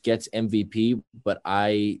Mahomes gets MVP, but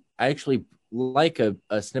I actually like a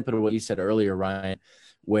snippet of what you said earlier, Ryan,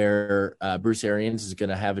 where Bruce Arians is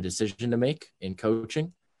going to have a decision to make in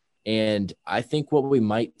coaching. And I think what we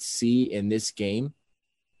might see in this game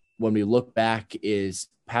when we look back is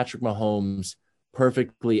Patrick Mahomes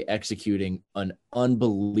perfectly executing an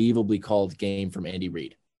unbelievably called game from Andy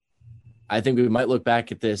Reid. I think we might look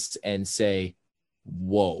back at this and say,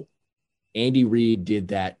 whoa, Andy Reid did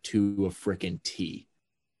that to a freaking T.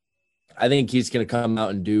 I think he's going to come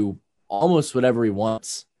out and do almost whatever he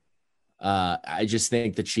wants. I just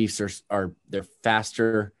think the Chiefs they're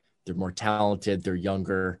faster, they're more talented, they're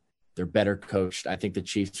younger, they're better coached. I think the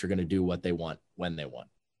Chiefs are going to do what they want when they want.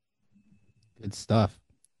 Good stuff.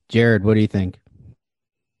 Jared, what do you think?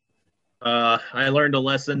 I learned a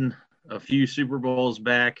lesson a few Super Bowls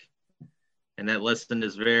back, and that lesson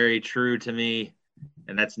is very true to me.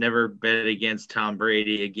 And that's never bet against Tom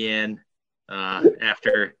Brady again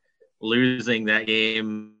after losing that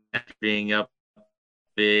game, after being up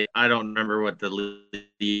big. I don't remember what the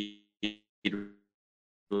lead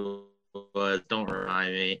was. Don't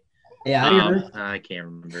remind me. Yeah, I can't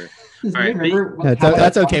remember. All right,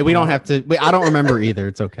 that's okay. We don't have to. I don't remember either.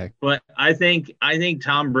 It's okay. But I think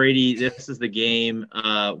Tom Brady. This is the game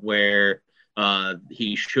where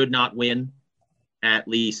he should not win, at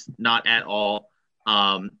least not at all.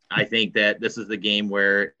 I think that this is the game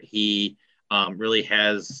where he really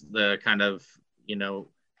has the kind of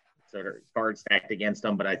sort of card stacked against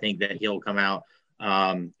him. But I think that he'll come out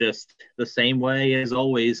just the same way as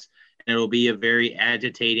always. And it'll be a very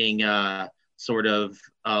agitating sort of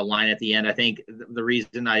line at the end. I think the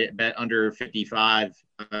reason I bet under 55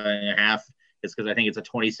 and a half is because I think it's a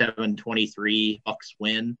 27-23 Bucs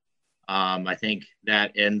win. I think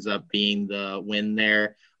that ends up being the win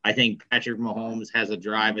there. I think Patrick Mahomes has a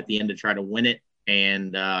drive at the end to try to win it,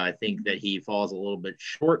 and I think that he falls a little bit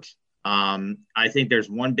short. I think there's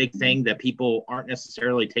one big thing that people aren't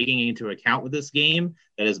necessarily taking into account with this game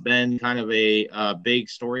that has been kind of a big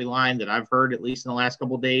storyline that I've heard, at least in the last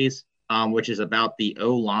couple of days, which is about the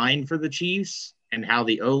O-line for the Chiefs and how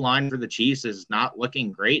the O-line for the Chiefs is not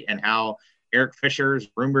looking great and how Eric Fisher is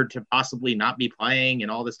rumored to possibly not be playing and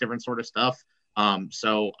all this different sort of stuff.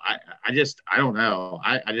 So I don't know.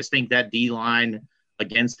 I just think that D-line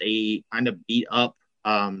against a kind of beat up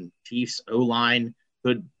Chiefs O-line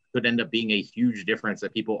could end up being a huge difference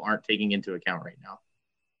that people aren't taking into account right now.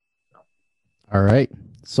 So. All right.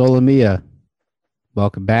 Solomia,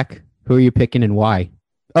 welcome back. Who are you picking and why?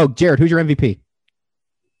 Oh, Jared, who's your MVP?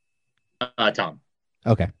 Tom.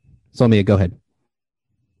 Okay. Solomia, go ahead.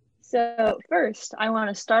 So first, I want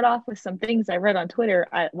to start off with some things I read on Twitter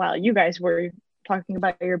while you guys were talking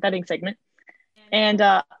about your betting segment. And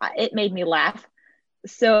it made me laugh.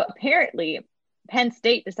 So apparently, Penn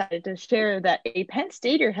State decided to share that a Penn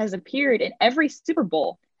Stater has appeared in every Super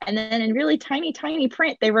Bowl. And then in really tiny, tiny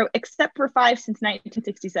print, they wrote, except for 5 since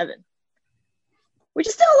 1967. Which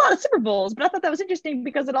is still a lot of Super Bowls, but I thought that was interesting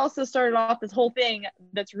because it also started off this whole thing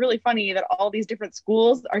that's really funny that all these different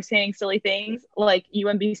schools are saying silly things. Like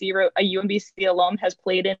UMBC wrote, a UMBC alum has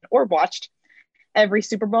played in or watched every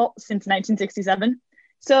Super Bowl since 1967.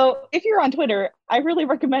 So if you're on Twitter, I really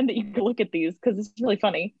recommend that you go look at these because it's really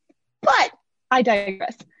funny. But I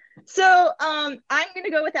digress. So I'm going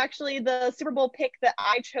to go with actually the Super Bowl pick that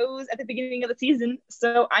I chose at the beginning of the season.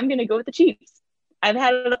 So I'm going to go with the Chiefs. I've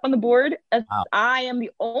had it up on the board. As Wow. I am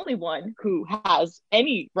the only one who has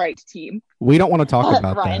any right team. We don't want to talk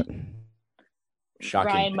about Ryan. that.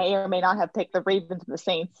 Shocking. Ryan may or may not have picked the Ravens and the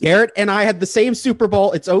Saints. Garrett and I had the same Super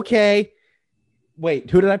Bowl. It's okay. Wait,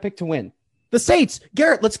 who did I pick to win? The Saints.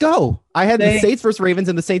 Garrett, let's go. I had the Saints. Saints versus Ravens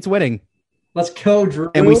and the Saints winning, Let's go,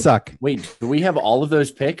 Drew. and we suck. Wait, do we have all of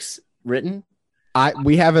those picks written?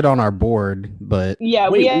 We have it on our board, but Yeah,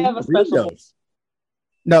 Wait, we have a read special. those.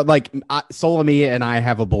 no, like Solomia and I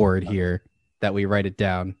have a board here that we write it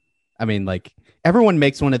down. I mean, like everyone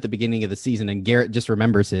makes one at the beginning of the season, and Garrett just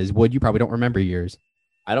remembers his. Wood, you probably don't remember yours.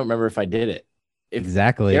 I don't remember if I did it. If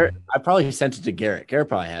Exactly. Garrett, I probably sent it to Garrett. Garrett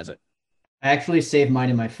probably has it. I actually saved mine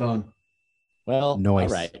in my phone. Well,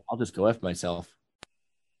 Nice. all right. I'll just go F myself.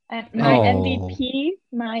 My Oh. MVP.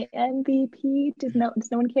 Does no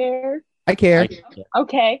one care? I care.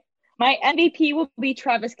 Okay. My MVP will be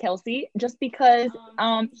Travis Kelce, just because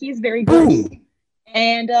he's very good Boom.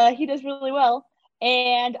 and he does really well.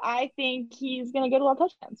 And I think he's gonna get a lot of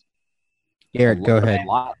touchdowns. Garrett, go ahead. A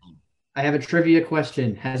lot. I have a trivia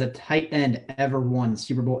question. Has a tight end ever won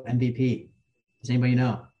Super Bowl MVP? Does anybody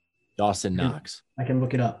know? Dawson Knox. I can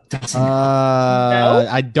look it up.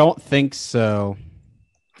 I don't think so.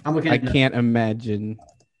 I'm looking I at it. can't imagine.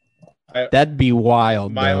 I- That'd be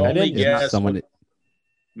wild. My though, only if guess someone.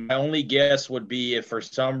 My only guess would be if for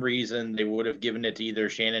some reason they would have given it to either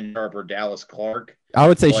Shannon Sharp or Dallas Clark. I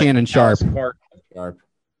would say But Shannon Sharp. Dallas Clark, Sharp.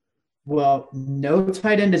 Well, no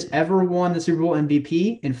tight end has ever won the Super Bowl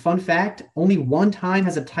MVP. And fun fact, only one time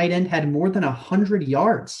has a tight end had more than 100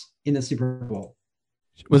 yards in the Super Bowl.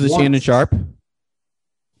 Was it Once. Shannon Sharp?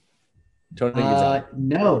 Tony Gonzalez.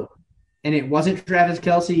 No. And it wasn't Travis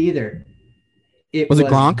Kelce either. Was it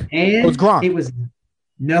Gronk? Dan, It was Gronk. It was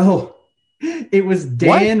no. It was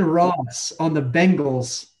Dan Ross on the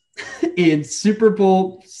Bengals in Super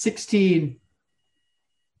Bowl 16.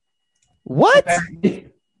 What?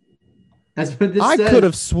 That's what this I says. could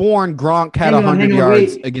have sworn Gronk had Hang on, 100 hang on,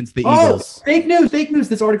 yards wait. against the Oh, Eagles. fake news, fake news.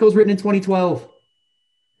 This article was written in 2012.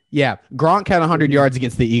 Yeah, Gronk had 100 yards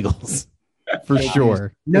against the Eagles for Fake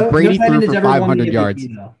sure. No, Brady no tight threw end for has ever won 500 the yards.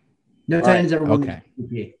 MVP, though. No tight end has ever won okay. the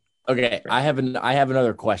MVP. Okay, I have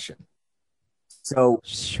another question. So,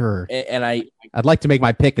 Sure. and I'd like to make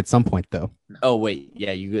my pick at some point, though. oh wait,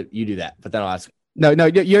 yeah, you do that, but then I'll ask. No,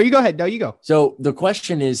 you go ahead. No, you go. So the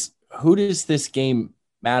question is, who does this game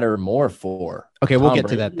matter more for? Okay, we'll Tom get to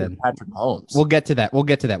Brady that then. or Patrick Mahomes. We'll get to that. We'll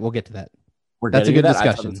get to that. We're that's a getting good to that? I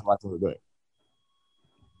thought discussion. that's what we were doing.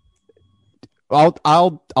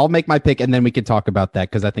 I'll make my pick and then we can talk about that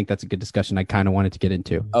because I think that's a good discussion. I kind of wanted to get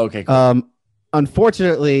into. Okay, cool.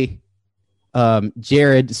 Unfortunately,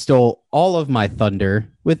 Jared stole all of my thunder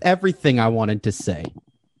with everything I wanted to say.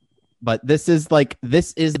 But this is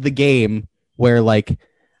the game where like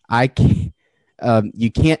I can't, you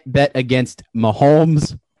can't bet against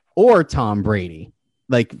Mahomes or Tom Brady.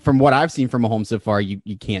 Like from what I've seen from Mahomes so far, you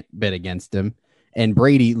can't bet against him. And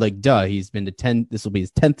Brady, like, he's been to 10. This will be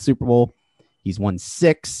his 10th Super Bowl. He's won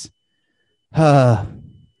 6.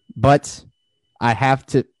 But I have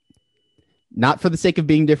to, not for the sake of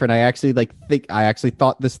being different. I actually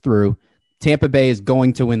thought this through. Tampa Bay is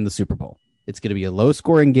going to win the Super Bowl. It's going to be a low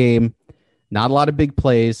scoring game. Not a lot of big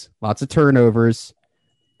plays, lots of turnovers.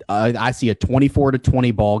 I see a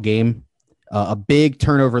 24-20 ball game, a big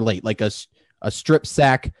turnover late, like a strip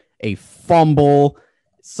sack, a fumble.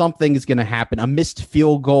 Something is going to happen. A missed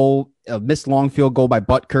field goal, a missed long field goal by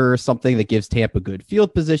Butker, something that gives Tampa good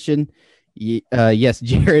field position. Yes,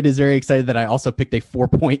 Jared is very excited that I also picked a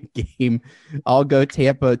 4-point game. I'll go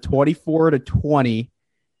Tampa 24-20.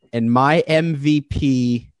 And my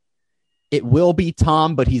MVP, it will be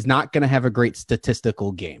Tom, but he's not going to have a great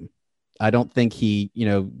statistical game. I don't think he,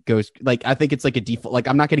 goes like, I think it's like a default. Like,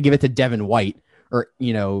 I'm not going to give it to Devin White or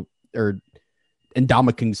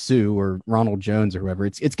Ndamukong Suh or Ronald Jones or whoever.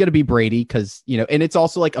 It's going to be Brady because, and it's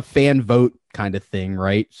also like a fan vote kind of thing,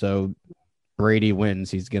 right? So Brady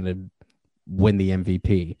wins. He's going to win the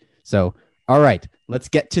MVP. So, all right, let's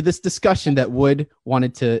get to this discussion that Wood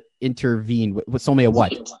wanted to intervene with only a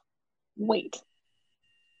what? Wait.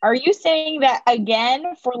 Are you saying that again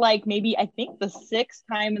for like maybe I think the 6th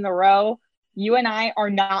time in a row, you and I are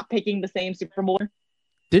not picking the same Super Bowl?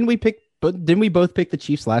 Didn't we both pick the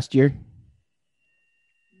Chiefs last year?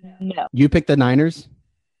 No. You picked the Niners?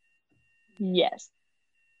 Yes.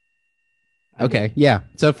 Okay, yeah.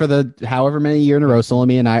 So for the however many year in a row,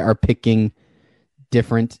 Solomon and I are picking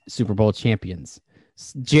different Super Bowl champions.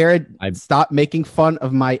 Jared, stop making fun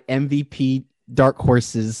of my MVP dark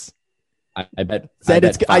horses. I bet.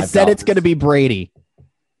 I said it's going to be Brady.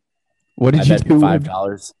 What did you do?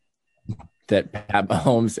 $5 that Pat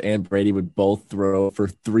Mahomes and Brady would both throw for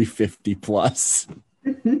 350 plus.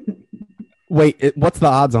 Wait, what's the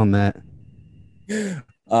odds on that?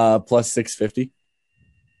 Plus 650.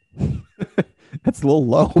 That's a little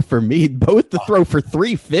low for me. Both to throw for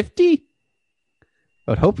 350.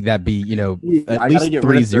 I would hope that'd be, at least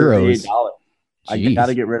 3 zeros. I got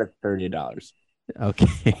to get rid of $38.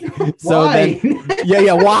 Okay. So Why?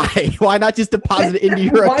 then, why? Why not just deposit it into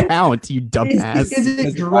your account, you dumbass? Is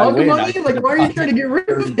it drug money? Like, why are you trying to get rid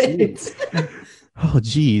of it? Oh,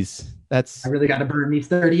 geez. I really got to burn me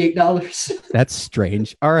 $38. That's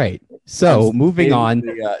strange. All right. So moving on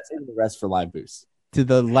saving the rest for live boost. to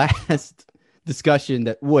the last discussion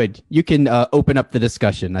that you can open up the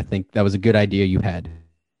discussion. I think that was a good idea you had.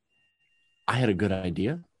 I had a good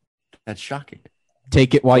idea. That's shocking.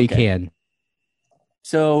 Take it while you Okay. can.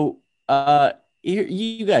 So,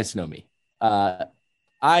 you guys know me. I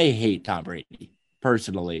hate Tom Brady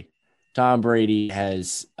personally. Tom Brady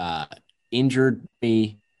has injured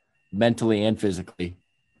me mentally and physically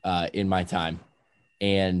in my time,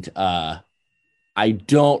 and I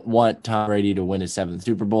don't want Tom Brady to win his 7th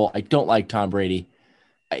Super Bowl. I don't like Tom Brady.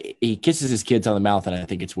 He kisses his kids on the mouth, and I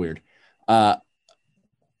think it's weird. So,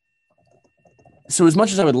 as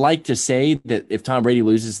much as I would like to say that if Tom Brady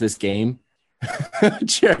loses this game,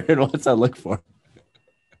 Jared, what's that look for?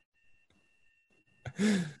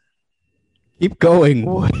 Keep going,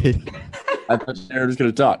 Wood. I thought Jared was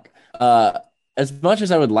going to talk. As much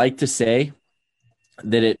as I would like to say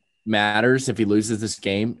that it matters if he loses this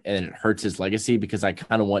game and it hurts his legacy, because I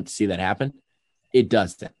kind of want to see that happen, it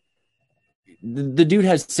doesn't. The dude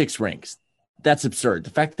has 6 rings. That's absurd. The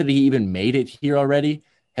fact that he even made it here already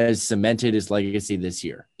has cemented his legacy this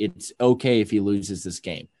year. It's okay if he loses this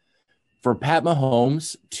game. For Pat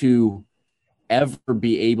Mahomes to ever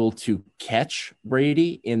be able to catch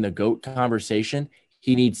Brady in the GOAT conversation,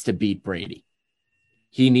 he needs to beat Brady.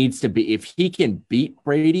 He needs to be, if he can beat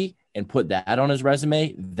Brady and put that on his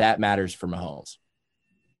resume, that matters for Mahomes.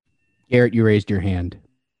 Garrett, you raised your hand.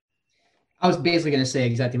 I was basically going to say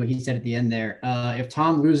exactly what he said at the end there. If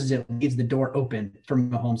Tom loses, it leaves the door open for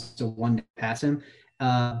Mahomes to one day pass him.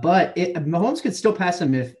 But Mahomes could still pass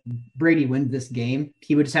him if Brady wins this game.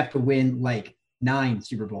 He would just have to win like 9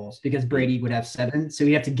 Super Bowls because Brady would have 7. So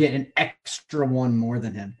he'd have to get an extra one more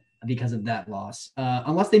than him because of that loss.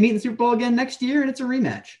 Unless they meet in the Super Bowl again next year and it's a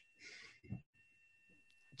rematch.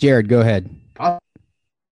 Jared, go ahead.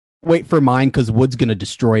 Wait for mine because Wood's going to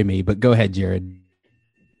destroy me, but go ahead, Jared.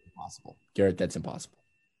 Impossible. Garrett, that's impossible.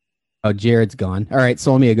 Oh, Jared's gone. All right,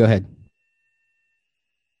 Solomia, go ahead.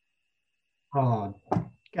 Oh,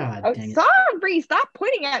 God Oh, dang it. sorry, stop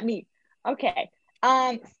pointing at me. Okay.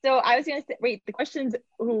 So I was gonna say, wait, the question's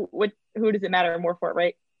who does it matter more for,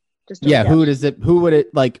 right? Just to Yeah,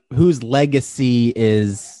 recap. whose legacy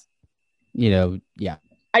is, yeah.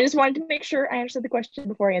 I just wanted to make sure I understood the question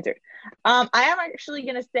before I answered. I am actually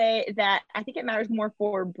gonna say that I think it matters more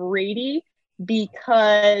for Brady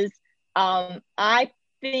because I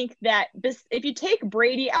think that if you take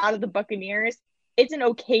Brady out of the Buccaneers, it's an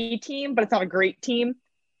okay team, but it's not a great team.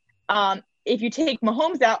 If you take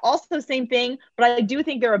Mahomes out, also same thing, but I do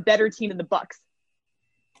think they're a better team than the Bucs.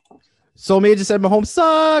 Solomia just said Mahomes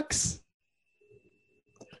sucks.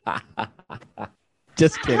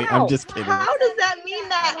 Just kidding. I'm just kidding. How does that mean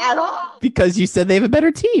that at all? Because you said they have a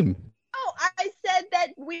better team. Oh, I said that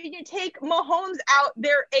when you take Mahomes out,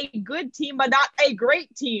 they're a good team, but not a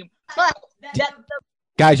great team. But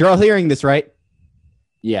Guys, you're all hearing this, right?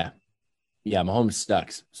 Yeah. Yeah, Mahomes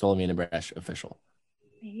sucks. Solomon and Brash official.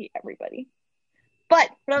 I hate everybody. But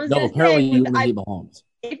what I was No, going to apparently say you was only hate Mahomes.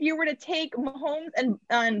 if you were to take Mahomes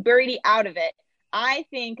and Brady out of it, I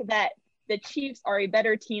think that the Chiefs are a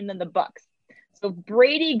better team than the Bucs. So if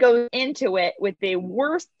Brady goes into it with a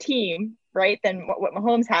worse team, right, than what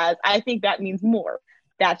Mahomes has, I think that means more.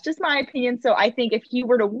 That's just my opinion. So I think if he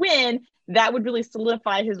were to win, that would really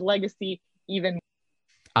solidify his legacy even more.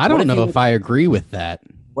 I don't know if I agree with that.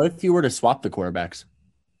 What if you were to swap the quarterbacks?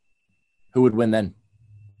 Who would win then?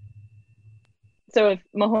 So if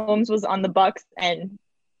Mahomes was on the Bucs and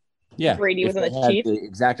Yeah, Brady was if on they the had Chiefs? The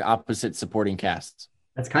exact opposite supporting casts.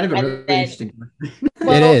 That's kind of a And really then- interesting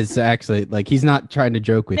It is actually like he's not trying to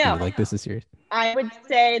joke with No. you. Like this is serious. I would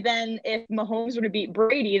say then if Mahomes were to beat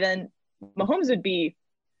Brady, then Mahomes would be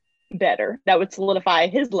better. That would solidify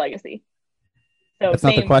his legacy. So That's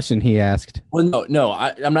not the question he asked. Well, no,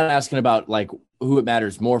 I'm not asking about like who it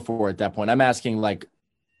matters more for at that point. I'm asking like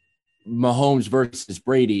Mahomes versus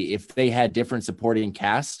Brady. If they had different supporting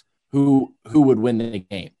casts, who would win the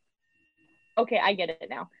game? Okay, I get it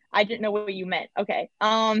now. I didn't know what you meant. Okay.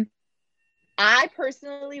 I I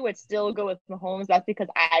personally would still go with Mahomes. That's because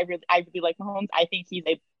I really like Mahomes. I think he's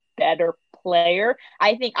a better player.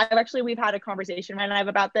 I think we've had a conversation, Ryan and I have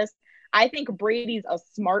about this. I think Brady's a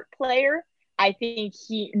smart player. I think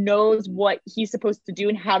he knows what he's supposed to do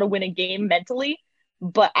and how to win a game mentally.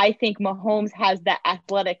 But I think Mahomes has that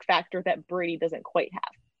athletic factor that Brady doesn't quite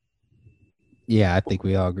have. Yeah, I think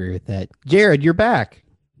we all agree with that. Jared, you're back.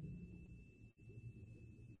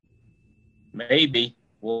 Maybe.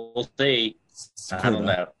 We'll see. I don't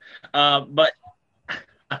know. But,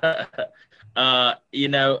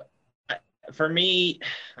 for me,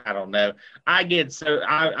 I don't know. I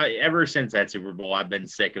ever since that Super Bowl, I've been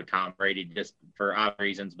sick of Tom Brady just for obvious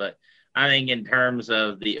reasons. But I think in terms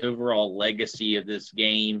of the overall legacy of this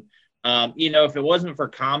game, if it wasn't for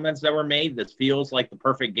comments that were made, this feels like the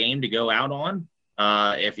perfect game to go out on.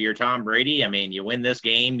 If you're Tom Brady, I mean, you win this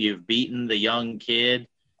game, you've beaten the young kid,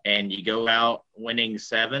 and you go out winning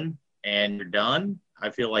 7 and you're done. I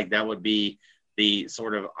feel like that would be the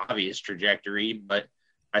sort of obvious trajectory. But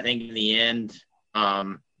I think in the end,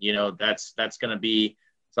 that's going to be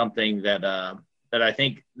something that I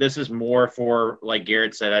think this is more for, like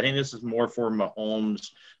Garrett said, I think this is more for Mahomes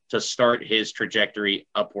to start his trajectory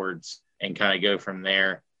upwards and kind of go from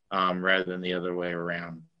there rather than the other way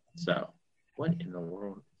around. So what in the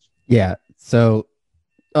world? Yeah. So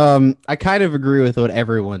I kind of agree with what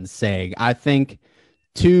everyone's saying. I think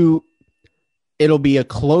it'll be a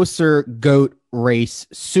closer GOAT race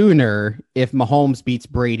sooner if Mahomes beats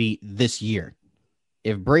Brady this year.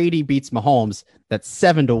 If Brady beats Mahomes, that's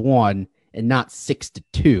 7-1 and not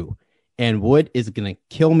 6-2. And Wood is going to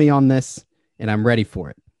kill me on this, and I'm ready for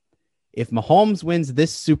it. If Mahomes wins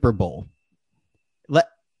this Super Bowl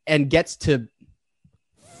and gets to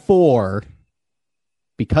 4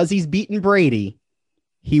 because he's beaten Brady,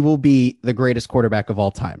 he will be the greatest quarterback of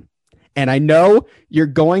all time. And I know you're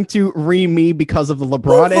going to ream me because of the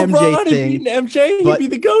LeBron MJ thing. MJ, he'd be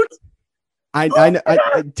the GOAT. I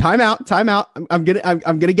time out. I'm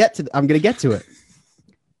gonna get to it.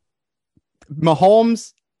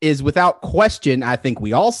 Mahomes is without question, I think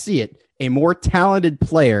we all see it, a more talented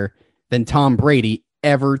player than Tom Brady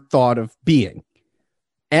ever thought of being.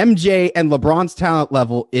 MJ and LeBron's talent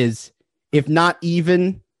level is, if not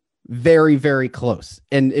even, very, very close.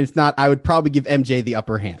 And if not, I would probably give MJ the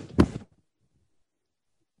upper hand.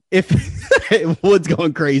 If Wood's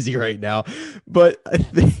going crazy right now, but I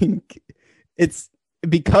think it's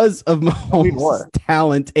because of Mahomes'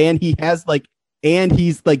 talent, and he's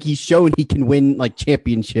shown he can win like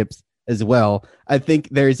championships as well. I think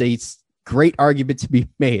there's a great argument to be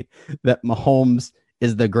made that Mahomes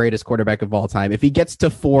is the greatest quarterback of all time. If he gets to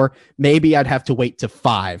 4, maybe I'd have to wait to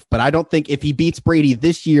 5, but I don't think if he beats Brady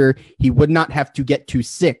this year, he would not have to get to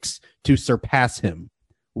 6 to surpass him.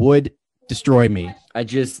 Would destroy me.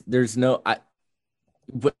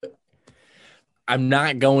 I'm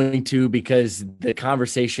not going to, because the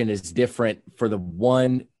conversation is different for the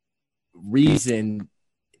one reason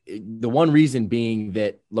being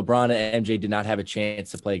that LeBron and MJ did not have a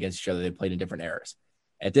chance to play against each other. They played in different eras.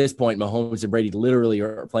 At this point, Mahomes and Brady literally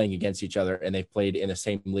are playing against each other, and they've played in the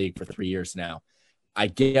same league for 3 years now. I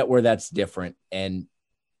get where that's different, and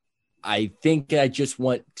I think I just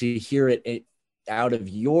want to hear it out of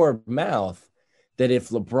your mouth that if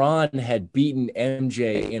LeBron had beaten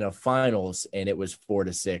MJ in a finals and it was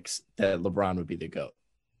 4-6, that LeBron would be the GOAT.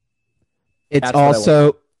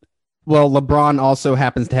 LeBron also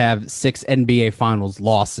happens to have 6 NBA finals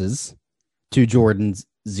losses to Jordan's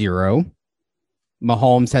 0.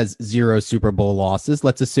 Mahomes has 0 Super Bowl losses.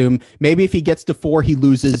 Let's assume maybe if he gets to 4, he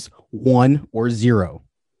loses 1 or 0.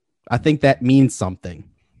 I think that means something.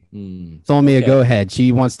 Solomia, go ahead.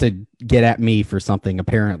 She wants to get at me for something,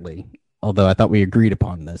 apparently. Although I thought we agreed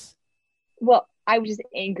upon this. Well, I was just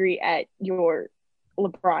angry at your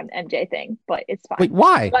LeBron MJ thing, but it's fine. Wait,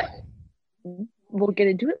 why? But we'll get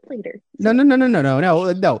into it later. No. We're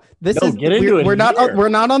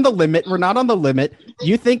not on the limit. We're not on the limit.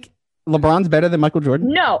 You think LeBron's better than Michael Jordan?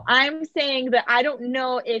 No, I'm saying that I don't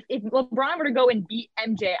know if LeBron were to go and beat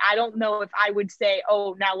MJ, I don't know if I would say,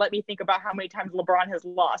 oh, now let me think about how many times LeBron has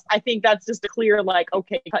lost. I think that's just a clear, like,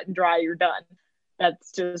 okay, cut and dry, you're done.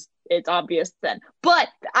 That's just, it's obvious then. But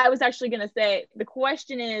I was actually going to say, the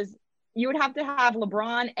question is, you would have to have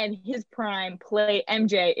LeBron and his prime play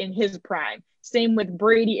MJ in his prime. Same with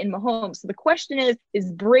Brady and Mahomes. So the question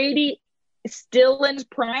is Brady still in his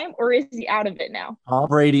prime, or is he out of it now? Tom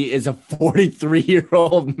Brady is a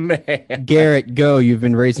 43-year-old man. Garrett, go. You've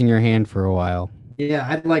been raising your hand for a while. Yeah,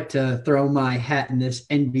 I'd like to throw my hat in this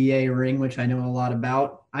NBA ring, which I know a lot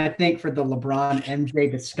about. I think for the LeBron MJ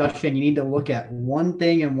discussion, you need to look at one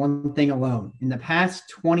thing and one thing alone. In the past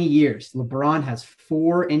 20 years, LeBron has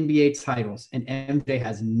 4 NBA titles and MJ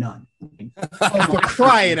has none. Oh, for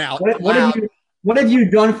crying out loud. What have you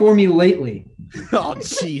done for me lately? Oh,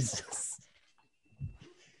 Jesus.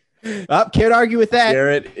 Can't argue with that.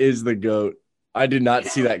 Garrett is the GOAT. I did not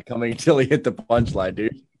see that coming until he hit the punchline,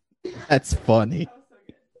 dude. That's funny.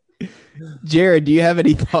 Jared, do you have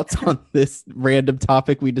any thoughts on this random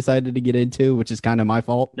topic we decided to get into, which is kind of my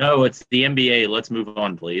fault? No, it's the NBA. Let's move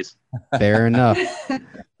on, please. Fair enough.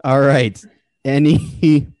 All right.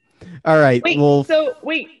 All right.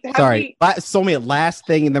 Wait, sorry. Last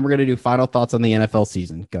thing, and then we're going to do final thoughts on the NFL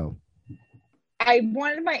season. Go. I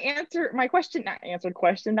wanted my question, not answered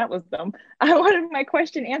question. That was dumb. I wanted my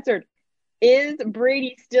question answered. Is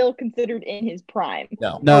Brady still considered in his prime?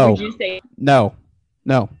 No. No. Would you say No.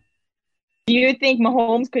 Do you think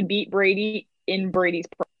Mahomes could beat Brady in Brady's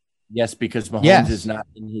prime? Yes, because Mahomes is not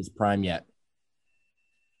in his prime yet.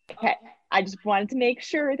 Okay. I just wanted to make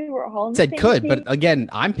sure they were all in the Said same could, page. but again,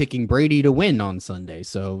 I'm picking Brady to win on Sunday,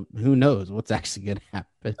 so who knows what's actually going to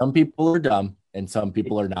happen. Some people are dumb, and some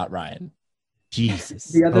people are not Ryan. Jesus.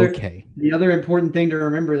 The other important thing to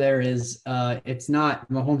remember there is it's not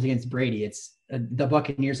Mahomes against Brady. It's the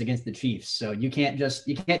Buccaneers against the Chiefs. So you can't just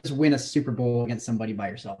win a Super Bowl against somebody by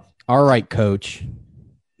yourself. All right, Coach.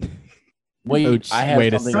 Wait, Coach, I have way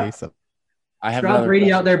to something. say something. I have Drop another Brady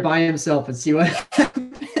question. out there by himself and see what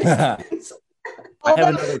happens. I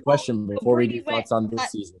have another question before we do Brady thoughts on this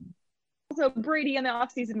season. Also, Brady in the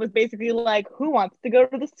offseason was basically like, who wants to go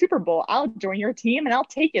to the Super Bowl? I'll join your team and I'll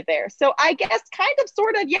take it there. So I guess kind of,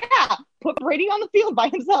 sort of, yeah, put Brady on the field by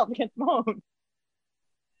himself against Mahomes.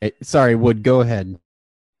 Hey, sorry, Wood, go ahead.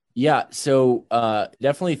 Yeah, so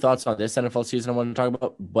definitely thoughts on this NFL season I want to talk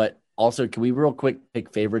about, but also can we real quick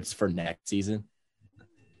pick favorites for next season?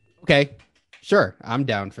 Okay, sure. I'm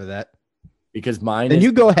down for that. Because mine Then is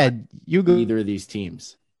you go ahead. You go. either of these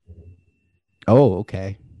teams. Oh,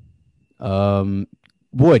 okay.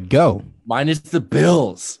 Wood, go. Mine is the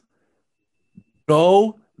Bills.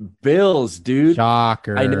 Go Bills, dude.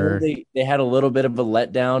 Shocker. I know they had a little bit of a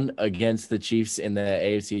letdown against the Chiefs in the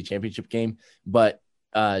AFC Championship game, but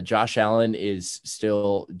Josh Allen is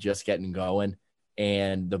still just getting going.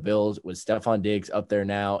 And the Bills with Stephon Diggs up there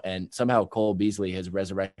now, and somehow Cole Beasley has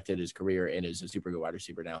resurrected his career and is a super good wide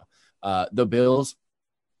receiver now. The Bills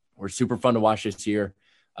were super fun to watch this year.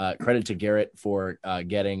 Credit to Garrett for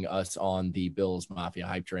getting us on the Bills Mafia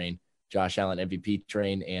hype train, Josh Allen MVP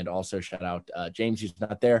train, and also shout out James, who's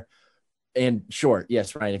not there. And sure,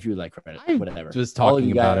 yes, Ryan, if you would like credit, whatever. I was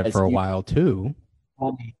talking about it for a while too.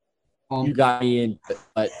 You got me in,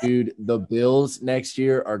 but dude, the Bills next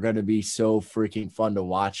year are going to be so freaking fun to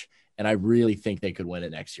watch, and I really think they could win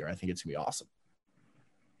it next year. I think it's going to be awesome.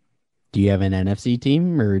 Do you have an NFC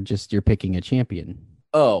team, or just you're picking a champion?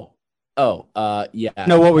 Yeah.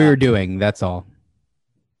 No, what we were doing. That's all.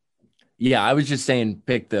 Yeah, I was just saying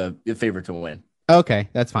pick the favorite to win. Okay,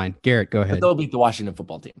 that's fine. Garrett, go But ahead. they'll beat the Washington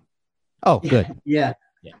football team. Oh, good. Yeah.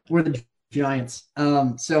 Yeah. We're the Giants.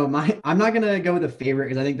 So I'm not gonna go with the favorite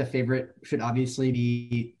because I think the favorite should obviously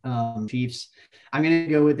be Chiefs. I'm gonna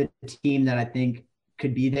go with the team that I think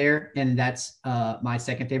could be there, and that's my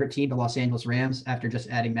second favorite team, the Los Angeles Rams, after just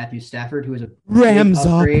adding Matthew Stafford, who is a Rams big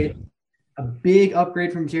up. upgrade. A big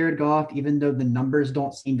upgrade from Jared Goff, even though the numbers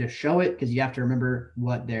don't seem to show it, because you have to remember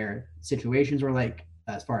what their situations were like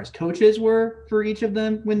as far as coaches were for each of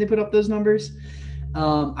them when they put up those numbers.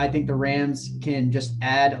 I think the Rams can just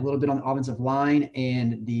add a little bit on the offensive line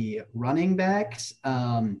and the running backs,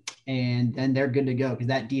 and then they're good to go because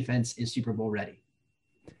that defense is Super Bowl ready.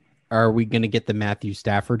 Are we going to get the Matthew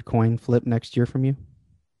Stafford coin flip next year from you?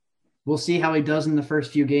 We'll see how he does in the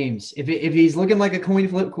first few games. If he's looking like a coin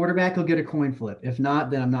flip quarterback, he'll get a coin flip. If not,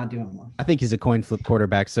 then I'm not doing one. I think he's a coin flip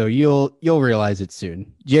quarterback, so you'll realize it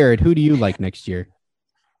soon. Jared, who do you like next year?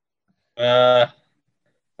 I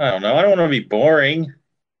don't know. I don't want to be boring.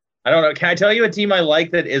 I don't know. Can I tell you a team I like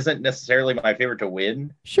that isn't necessarily my favorite to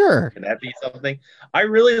win? Sure. Can that be something? I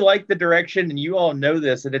really like the direction, and you all know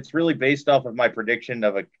this, and it's really based off of my prediction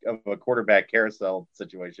of a quarterback carousel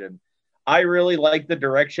situation. I really like the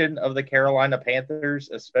direction of the Carolina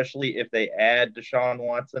Panthers, especially if they add Deshaun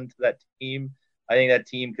Watson to that team. I think that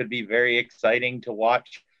team could be very exciting to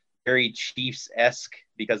watch, very Chiefs-esque,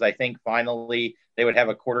 because I think finally they would have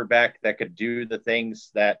a quarterback that could do the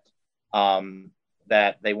things that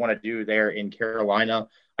they want to do there in Carolina.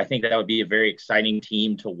 I think that would be a very exciting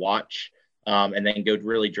team to watch, and then go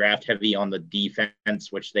really draft heavy on the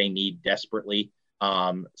defense, which they need desperately.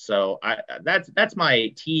 So that's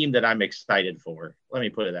my team that I'm excited for. Let me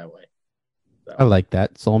put it that way. So. I like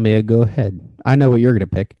that. Solmia, go ahead. I know what you're going to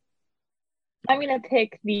pick. I'm going to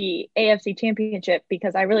pick the AFC Championship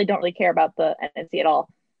because I really don't really care about the NFC at all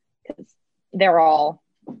because they're all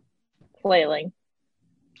flailing.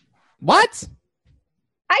 What?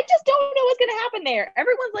 I just don't know what's going to happen there.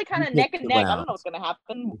 Everyone's like kind of neck and neck. I don't know what's going to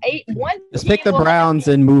happen. Just pick the Browns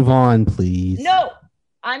and move on, please. No,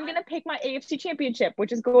 I'm going to pick my AFC Championship,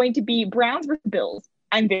 which is going to be Browns versus Bills.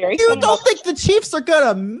 I'm very. You don't think the Chiefs are going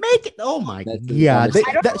to make it? Oh my God!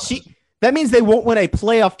 That means they won't win a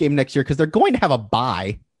playoff game next year because they're going to have a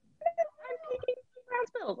bye. I'm picking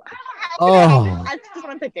Browns Bills. That's just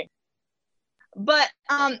what I'm thinking. But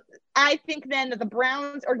I think then that the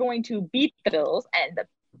Browns are going to beat the Bills, and the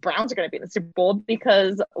Browns are going to be in the Super Bowl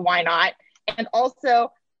because why not? And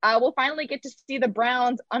also, we'll finally get to see the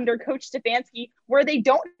Browns under Coach Stefanski, where they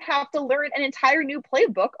don't have to learn an entire new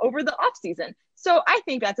playbook over the offseason. So I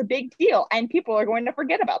think that's a big deal, and people are going to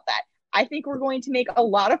forget about that. I think we're going to make a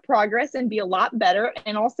lot of progress and be a lot better,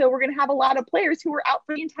 and also we're going to have a lot of players who were out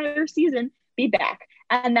for the entire season be back,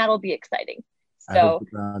 and that'll be exciting. So,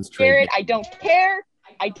 Jared, I don't care.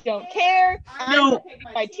 I'm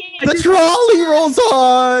my team. The trolley rolls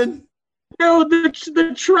on. No,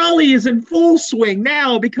 the trolley is in full swing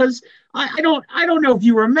now because I don't know if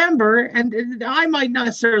you remember, and I might not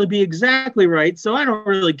necessarily be exactly right, so I don't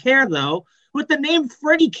really care though. But the name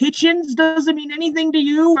Freddie Kitchens doesn't mean anything to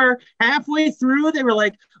you. Or halfway through, they were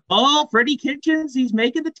like, "Oh, Freddie Kitchens, he's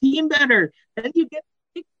making the team better." Then you get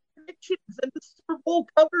predictions and the Super Bowl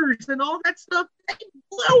covers and all that stuff. They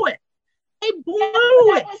blew it. That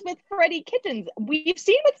was with Freddie Kitchens. We've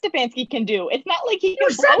seen what Stefanski can do. It's not like he. You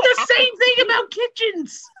said the same thing about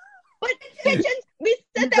Kitchens. But Kitchens, we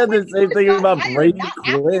said that the same thing about Brady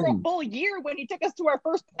Quinn. After a full year when he took us to our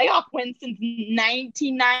first playoff win since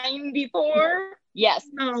 1994. Yes.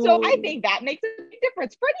 No. So I think that makes a big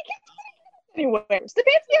difference. Freddie Kitchens anywhere.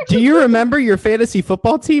 Stefanski. Do you remember your fantasy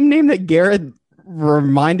football team name that Garrett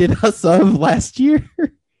reminded us of last year?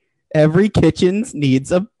 Every Kitchens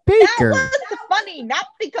needs a baker. That was funny, not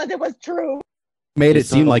because it was true. Made it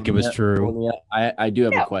seem like it was true. I do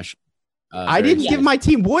have a question. I didn't give my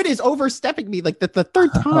team. Wood is overstepping me like the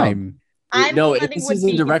third time. No, this is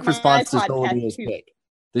in direct response to Solomia's pick.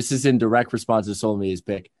 This is in direct response to Solomia's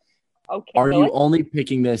pick. Okay. Are you only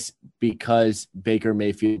picking this because Baker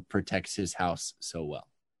Mayfield protects his house so well?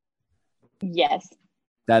 Yes.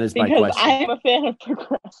 That is my question. Because I am a fan of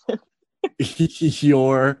progressive.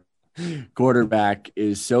 Your quarterback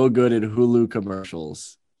is so good at Hulu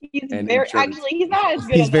commercials. He's not as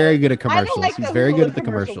good. He's very good at commercials. He's very good at the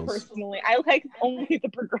commercials. Personally, I like only the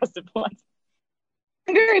progressive ones.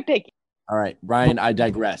 I'm very picky. All right, Ryan, I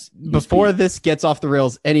digress. Before this gets off the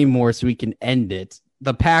rails anymore, so we can end it,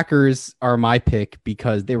 the Packers are my pick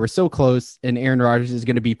because they were so close, and Aaron Rodgers is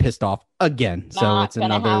going to be pissed off again. So it's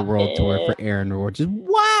another world tour for Aaron Rodgers.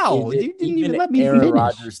 Wow, you didn't even let me Aaron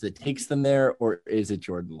Rodgers that takes them there, or is it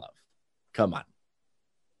Jordan Love? Come on.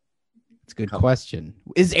 It's a good question.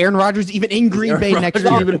 Is Aaron Rodgers even in Green Bay next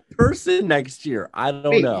year? Even a person next year? I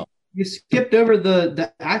don't know. You skipped over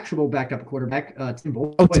the actual backup quarterback, Tim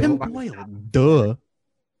Boyle. Oh, Tim Boyle. Duh.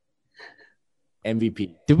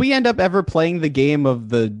 MVP. Did we end up ever playing the game of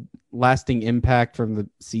the lasting impact from the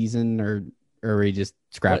season, or are we just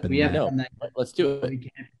scrapping that? No, let's do it.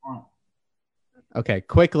 Okay,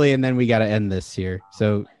 quickly, and then we got to end this here.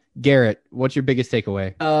 So, Garrett, what's your biggest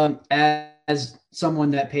takeaway? As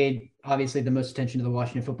someone that paid obviously the most attention to the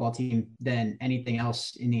Washington football team than anything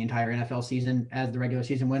else in the entire NFL season, as the regular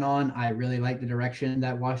season went on, I really like the direction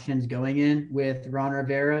that Washington's going in with Ron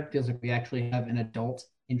Rivera. It feels like we actually have an adult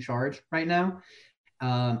in charge right now.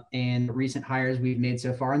 And the recent hires we've made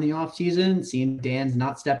so far in the offseason, seeing Dan's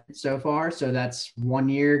not stepping so far. So that's 1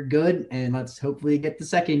 year good. And let's hopefully get the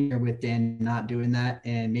second year with Dan not doing that.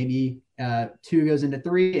 And maybe 2 goes into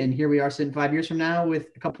 3. And here we are sitting 5 years from now with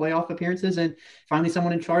a couple playoff appearances and finally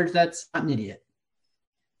someone in charge that's not an idiot.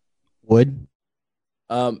 Wood?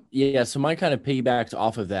 Yeah, so mine kind of piggybacks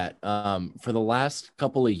off of that. For the last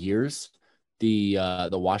couple of years, the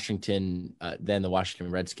Washington, then the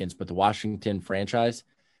Washington Redskins, but the Washington franchise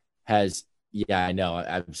has, I know,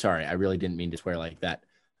 I'm sorry, I really didn't mean to swear like that.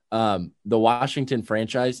 The Washington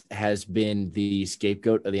franchise has been the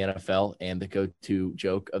scapegoat of the NFL and the go-to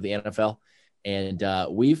joke of the NFL, and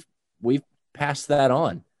we've passed that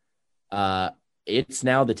on. It's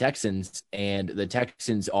now the Texans, and the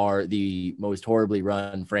Texans are the most horribly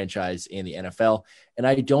run franchise in the NFL, and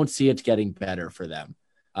I don't see it getting better for them.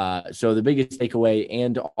 So the biggest takeaway,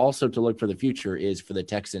 and also to look for the future, is for the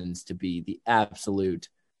Texans to be the absolute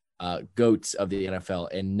goats of the NFL,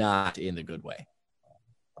 and not in the good way.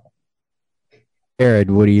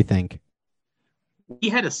 Jared, what do you think? He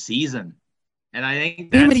had a season, and I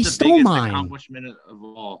think Damn it, that's he the stole biggest mine. accomplishment of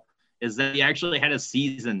all, is that he actually had a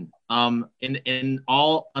season. In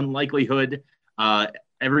all unlikelihood,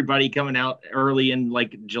 everybody coming out early in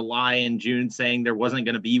like July and June saying there wasn't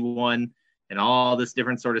going to be one, and all this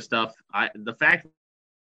different sort of stuff. The fact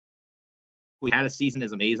we had a season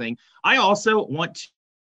is amazing. I also want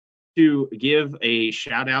to give a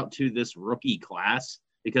shout out to this rookie class,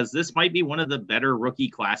 because this might be one of the better rookie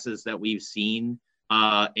classes that we've seen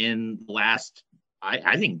in the last,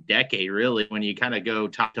 I think, decade, really, when you kind of go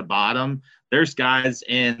top to bottom. There's guys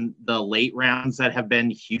in the late rounds that have been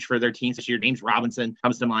huge for their teams this year. James Robinson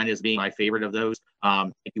comes to mind as being my favorite of those,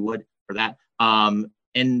 if you would, for that. And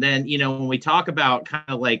then, when we talk about kind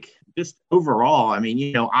of like just overall, I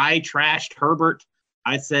mean, I trashed Herbert.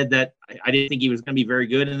 I said that I didn't think he was going to be very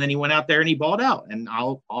good, and then he went out there and he balled out. And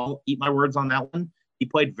I'll eat my words on that one. He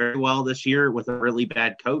played very well this year with a really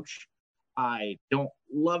bad coach. I don't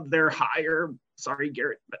love their hire. Sorry,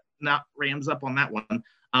 Garrett, but not Rams up on that one.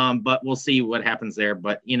 But we'll see what happens there.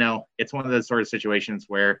 But, it's one of those sort of situations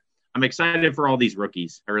where I'm excited for all these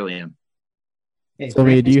rookies. I really am. Hey,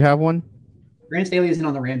 Sylvia, do you have one? Brandon Staley isn't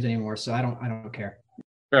on the Rams anymore, so I don't care.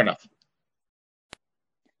 Fair enough.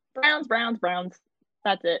 Browns.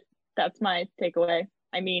 That's it. That's my takeaway.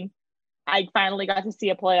 I mean, I finally got to see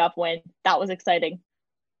a playoff win. That was exciting.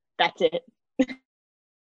 That's it.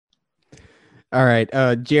 All right.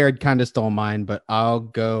 Jared kind of stole mine, but I'll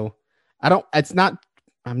go.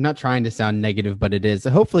 I'm not trying to sound negative, but it is.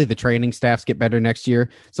 Hopefully the training staffs get better next year.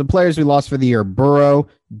 Some players we lost for the year: Burrow,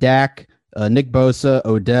 Dak, Nick Bosa,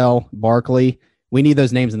 Odell, Barkley. We need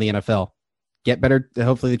those names in the NFL. Get better.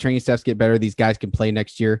 Hopefully the training staffs get better. These guys can play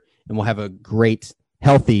next year, and we'll have a great,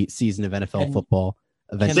 healthy season of NFL football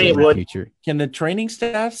eventually in the future. Can the training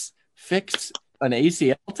staffs fix an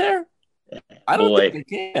ACL tear? I don't think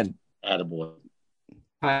they can. Attaboy.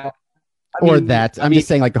 I'm just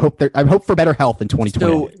saying, like, I hope for better health in 2020.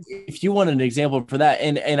 So if you want an example for that,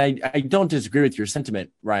 and I don't disagree with your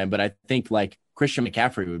sentiment, Ryan, but I think like Christian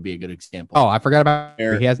McCaffrey would be a good example. Oh, I forgot about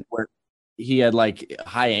where he had like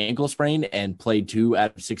high ankle sprain and played 2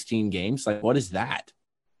 out of 16 games. Like, what is that?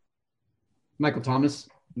 Michael Thomas.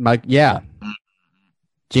 Yeah.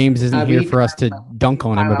 James isn't here for us to dunk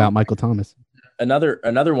on him about Michael Thomas.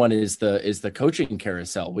 Another one is the coaching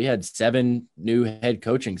carousel. We had 7 new head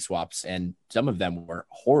coaching swaps, and some of them were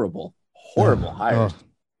horrible hires.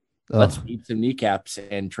 Let's beat some kneecaps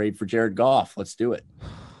and trade for Jared Goff. Let's do it.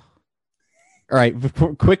 All right,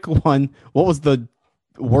 quick one. What was the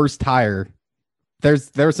worst hire? There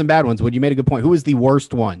were some bad ones. Would you made a good point? Who was the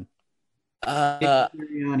worst one? I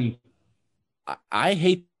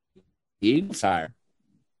hate the Eagles hire.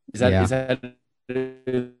 Is that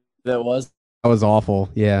was? That was awful.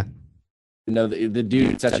 Yeah. No, the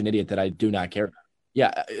dude's such an idiot that I do not care about.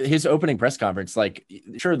 Yeah, his opening press conference, like,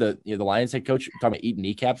 sure, the Lions head coach talking about eating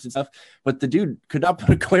kneecaps and stuff, but the dude could not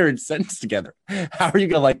put a coherent sentence together. How are you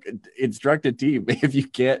gonna instruct a team if you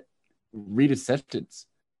can't read a sentence?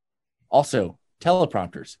 Also,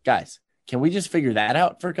 teleprompters, guys, can we just figure that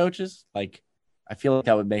out for coaches? Like, I feel like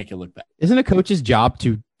that would make it look better. Isn't a coach's job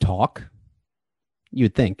to talk? You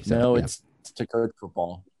would think. So, no, yeah. It's to coach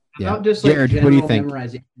football. Yeah. Just Jared, what do you think?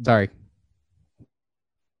 Sorry.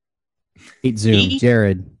 Hate Zoom.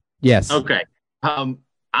 Jared. Yes. Okay.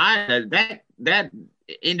 That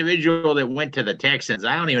individual that went to the Texans,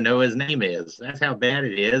 I don't even know what his name is. That's how bad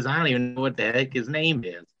it is. I don't even know what the heck his name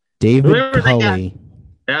is. David Culley.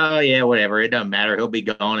 Oh yeah, whatever. It doesn't matter. He'll be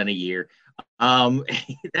gone in a year.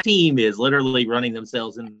 That team is literally running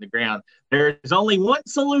themselves into the ground. There's only one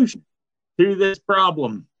solution to this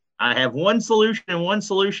problem. I have one solution and one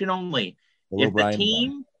solution only. If the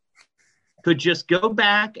team could just go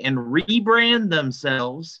back and rebrand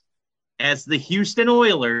themselves as the Houston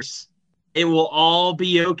Oilers, it will all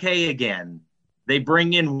be okay again. They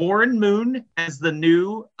bring in Warren Moon as the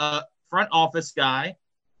new front office guy.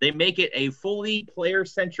 They make it a fully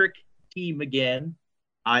player-centric team again.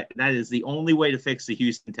 That is the only way to fix the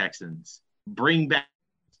Houston Texans. Bring back.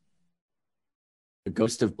 The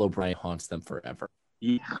ghost of Bill Bryant haunts them forever.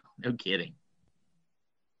 Yeah, no kidding.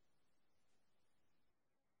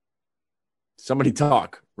 Somebody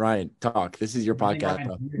talk. Ryan, talk. This is your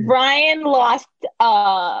podcast. Ryan lost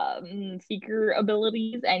speaker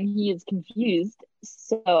abilities and he is confused.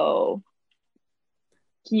 So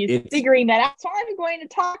he's figuring that out. So I'm going to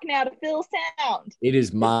talk now to fill sound. It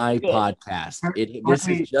is my podcast. This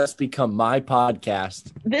has just become my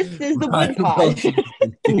podcast. This is the Wood Pod.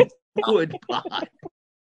 Wood Pod.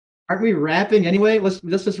 Aren't we rapping anyway? Let's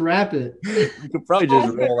just rap it. You could probably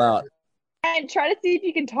just roll out. And try to see if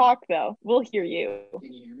you can talk, though. We'll hear you.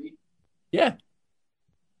 Can you hear me? Yeah.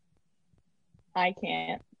 I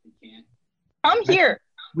can't. You can't. I'm here.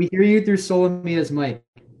 We hear you through Solamia's mic.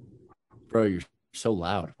 Bro, you're so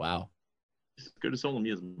loud. Wow. Just go to Soul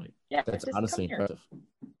Music. Yeah, That's just honestly come here. impressive.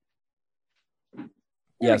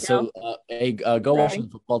 There Yeah, we so go Right.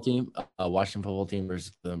 Washington football team. Washington football team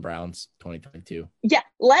versus the Browns 2022. Yeah,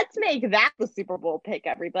 let's make that the Super Bowl pick,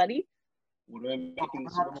 everybody. What do I make in the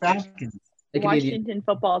Super Bowl? It could be Washington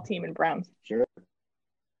football team and Browns. Sure.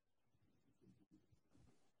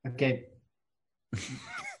 okay.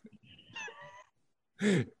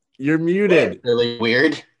 You're muted. Really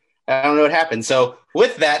weird. I don't know what happened. So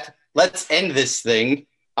with that, let's end this thing.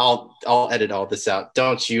 I'll edit all this out.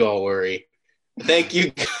 Don't you all worry. Thank you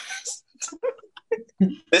guys.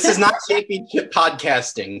 This is not championship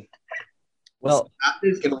podcasting. Well,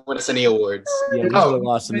 It's not going to win us any awards. yeah, we Oh,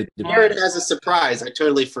 lost in the debate. Jared has a surprise. I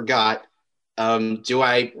totally forgot. Do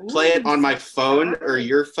I play it on my phone or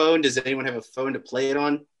your phone? Does anyone have a phone to play it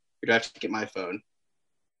on? Or do I have to get my phone?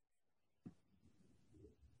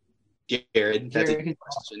 Jared, that's a Jared, good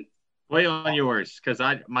question. Play on yours, because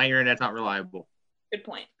my internet's not reliable. Good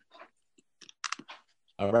point.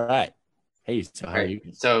 All right. Hey, so how are you?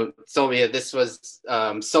 So Sylvia, this was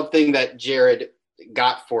something that Jared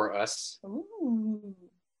got for us. Ooh.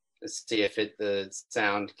 Let's see if the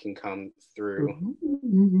sound can come through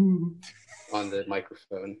on the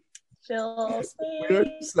microphone. Chill. We're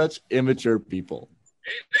such immature people.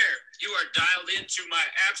 Hey there, you are dialed into my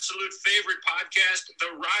absolute favorite podcast, The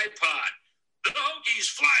Ride Pod. The Hokies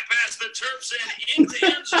fly past the Terps and into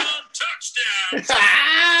end zone touchdowns. They're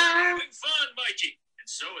having fun, Mikey, and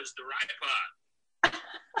so is The Ride Pod.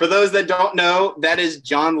 For those that don't know, that is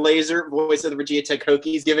John Laser, voice of the Virginia Tech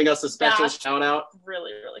Hokies, giving us a special That's shout out.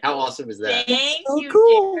 Really, really How cool. awesome is that? Thank So you,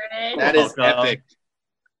 cool. Jared. That is Welcome. epic.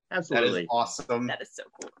 That Absolutely. is awesome. That is so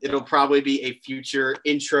cool. It'll probably be a future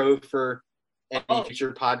intro for any Oh.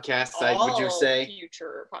 future podcasts, would you All say?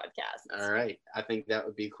 future podcasts. All right. I think that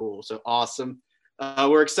would be cool. So awesome.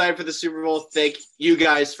 We're excited for the Super Bowl. Thank you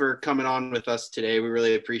guys for coming on with us today. We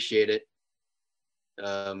really appreciate it.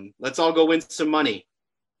 Let's all go win some money.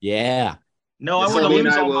 Yeah. No, I Yes, want to Sylvia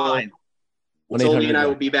lose and I all will- mine. Sylvia and I 1-800.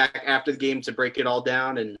 will be back after the game to break it all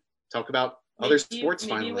down and talk about other sports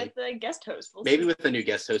maybe finally. with the guest host. We'll Maybe see. with a new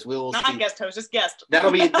guest host. We'll Not see. guest host, just guest.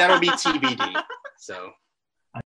 That'll be TBD. So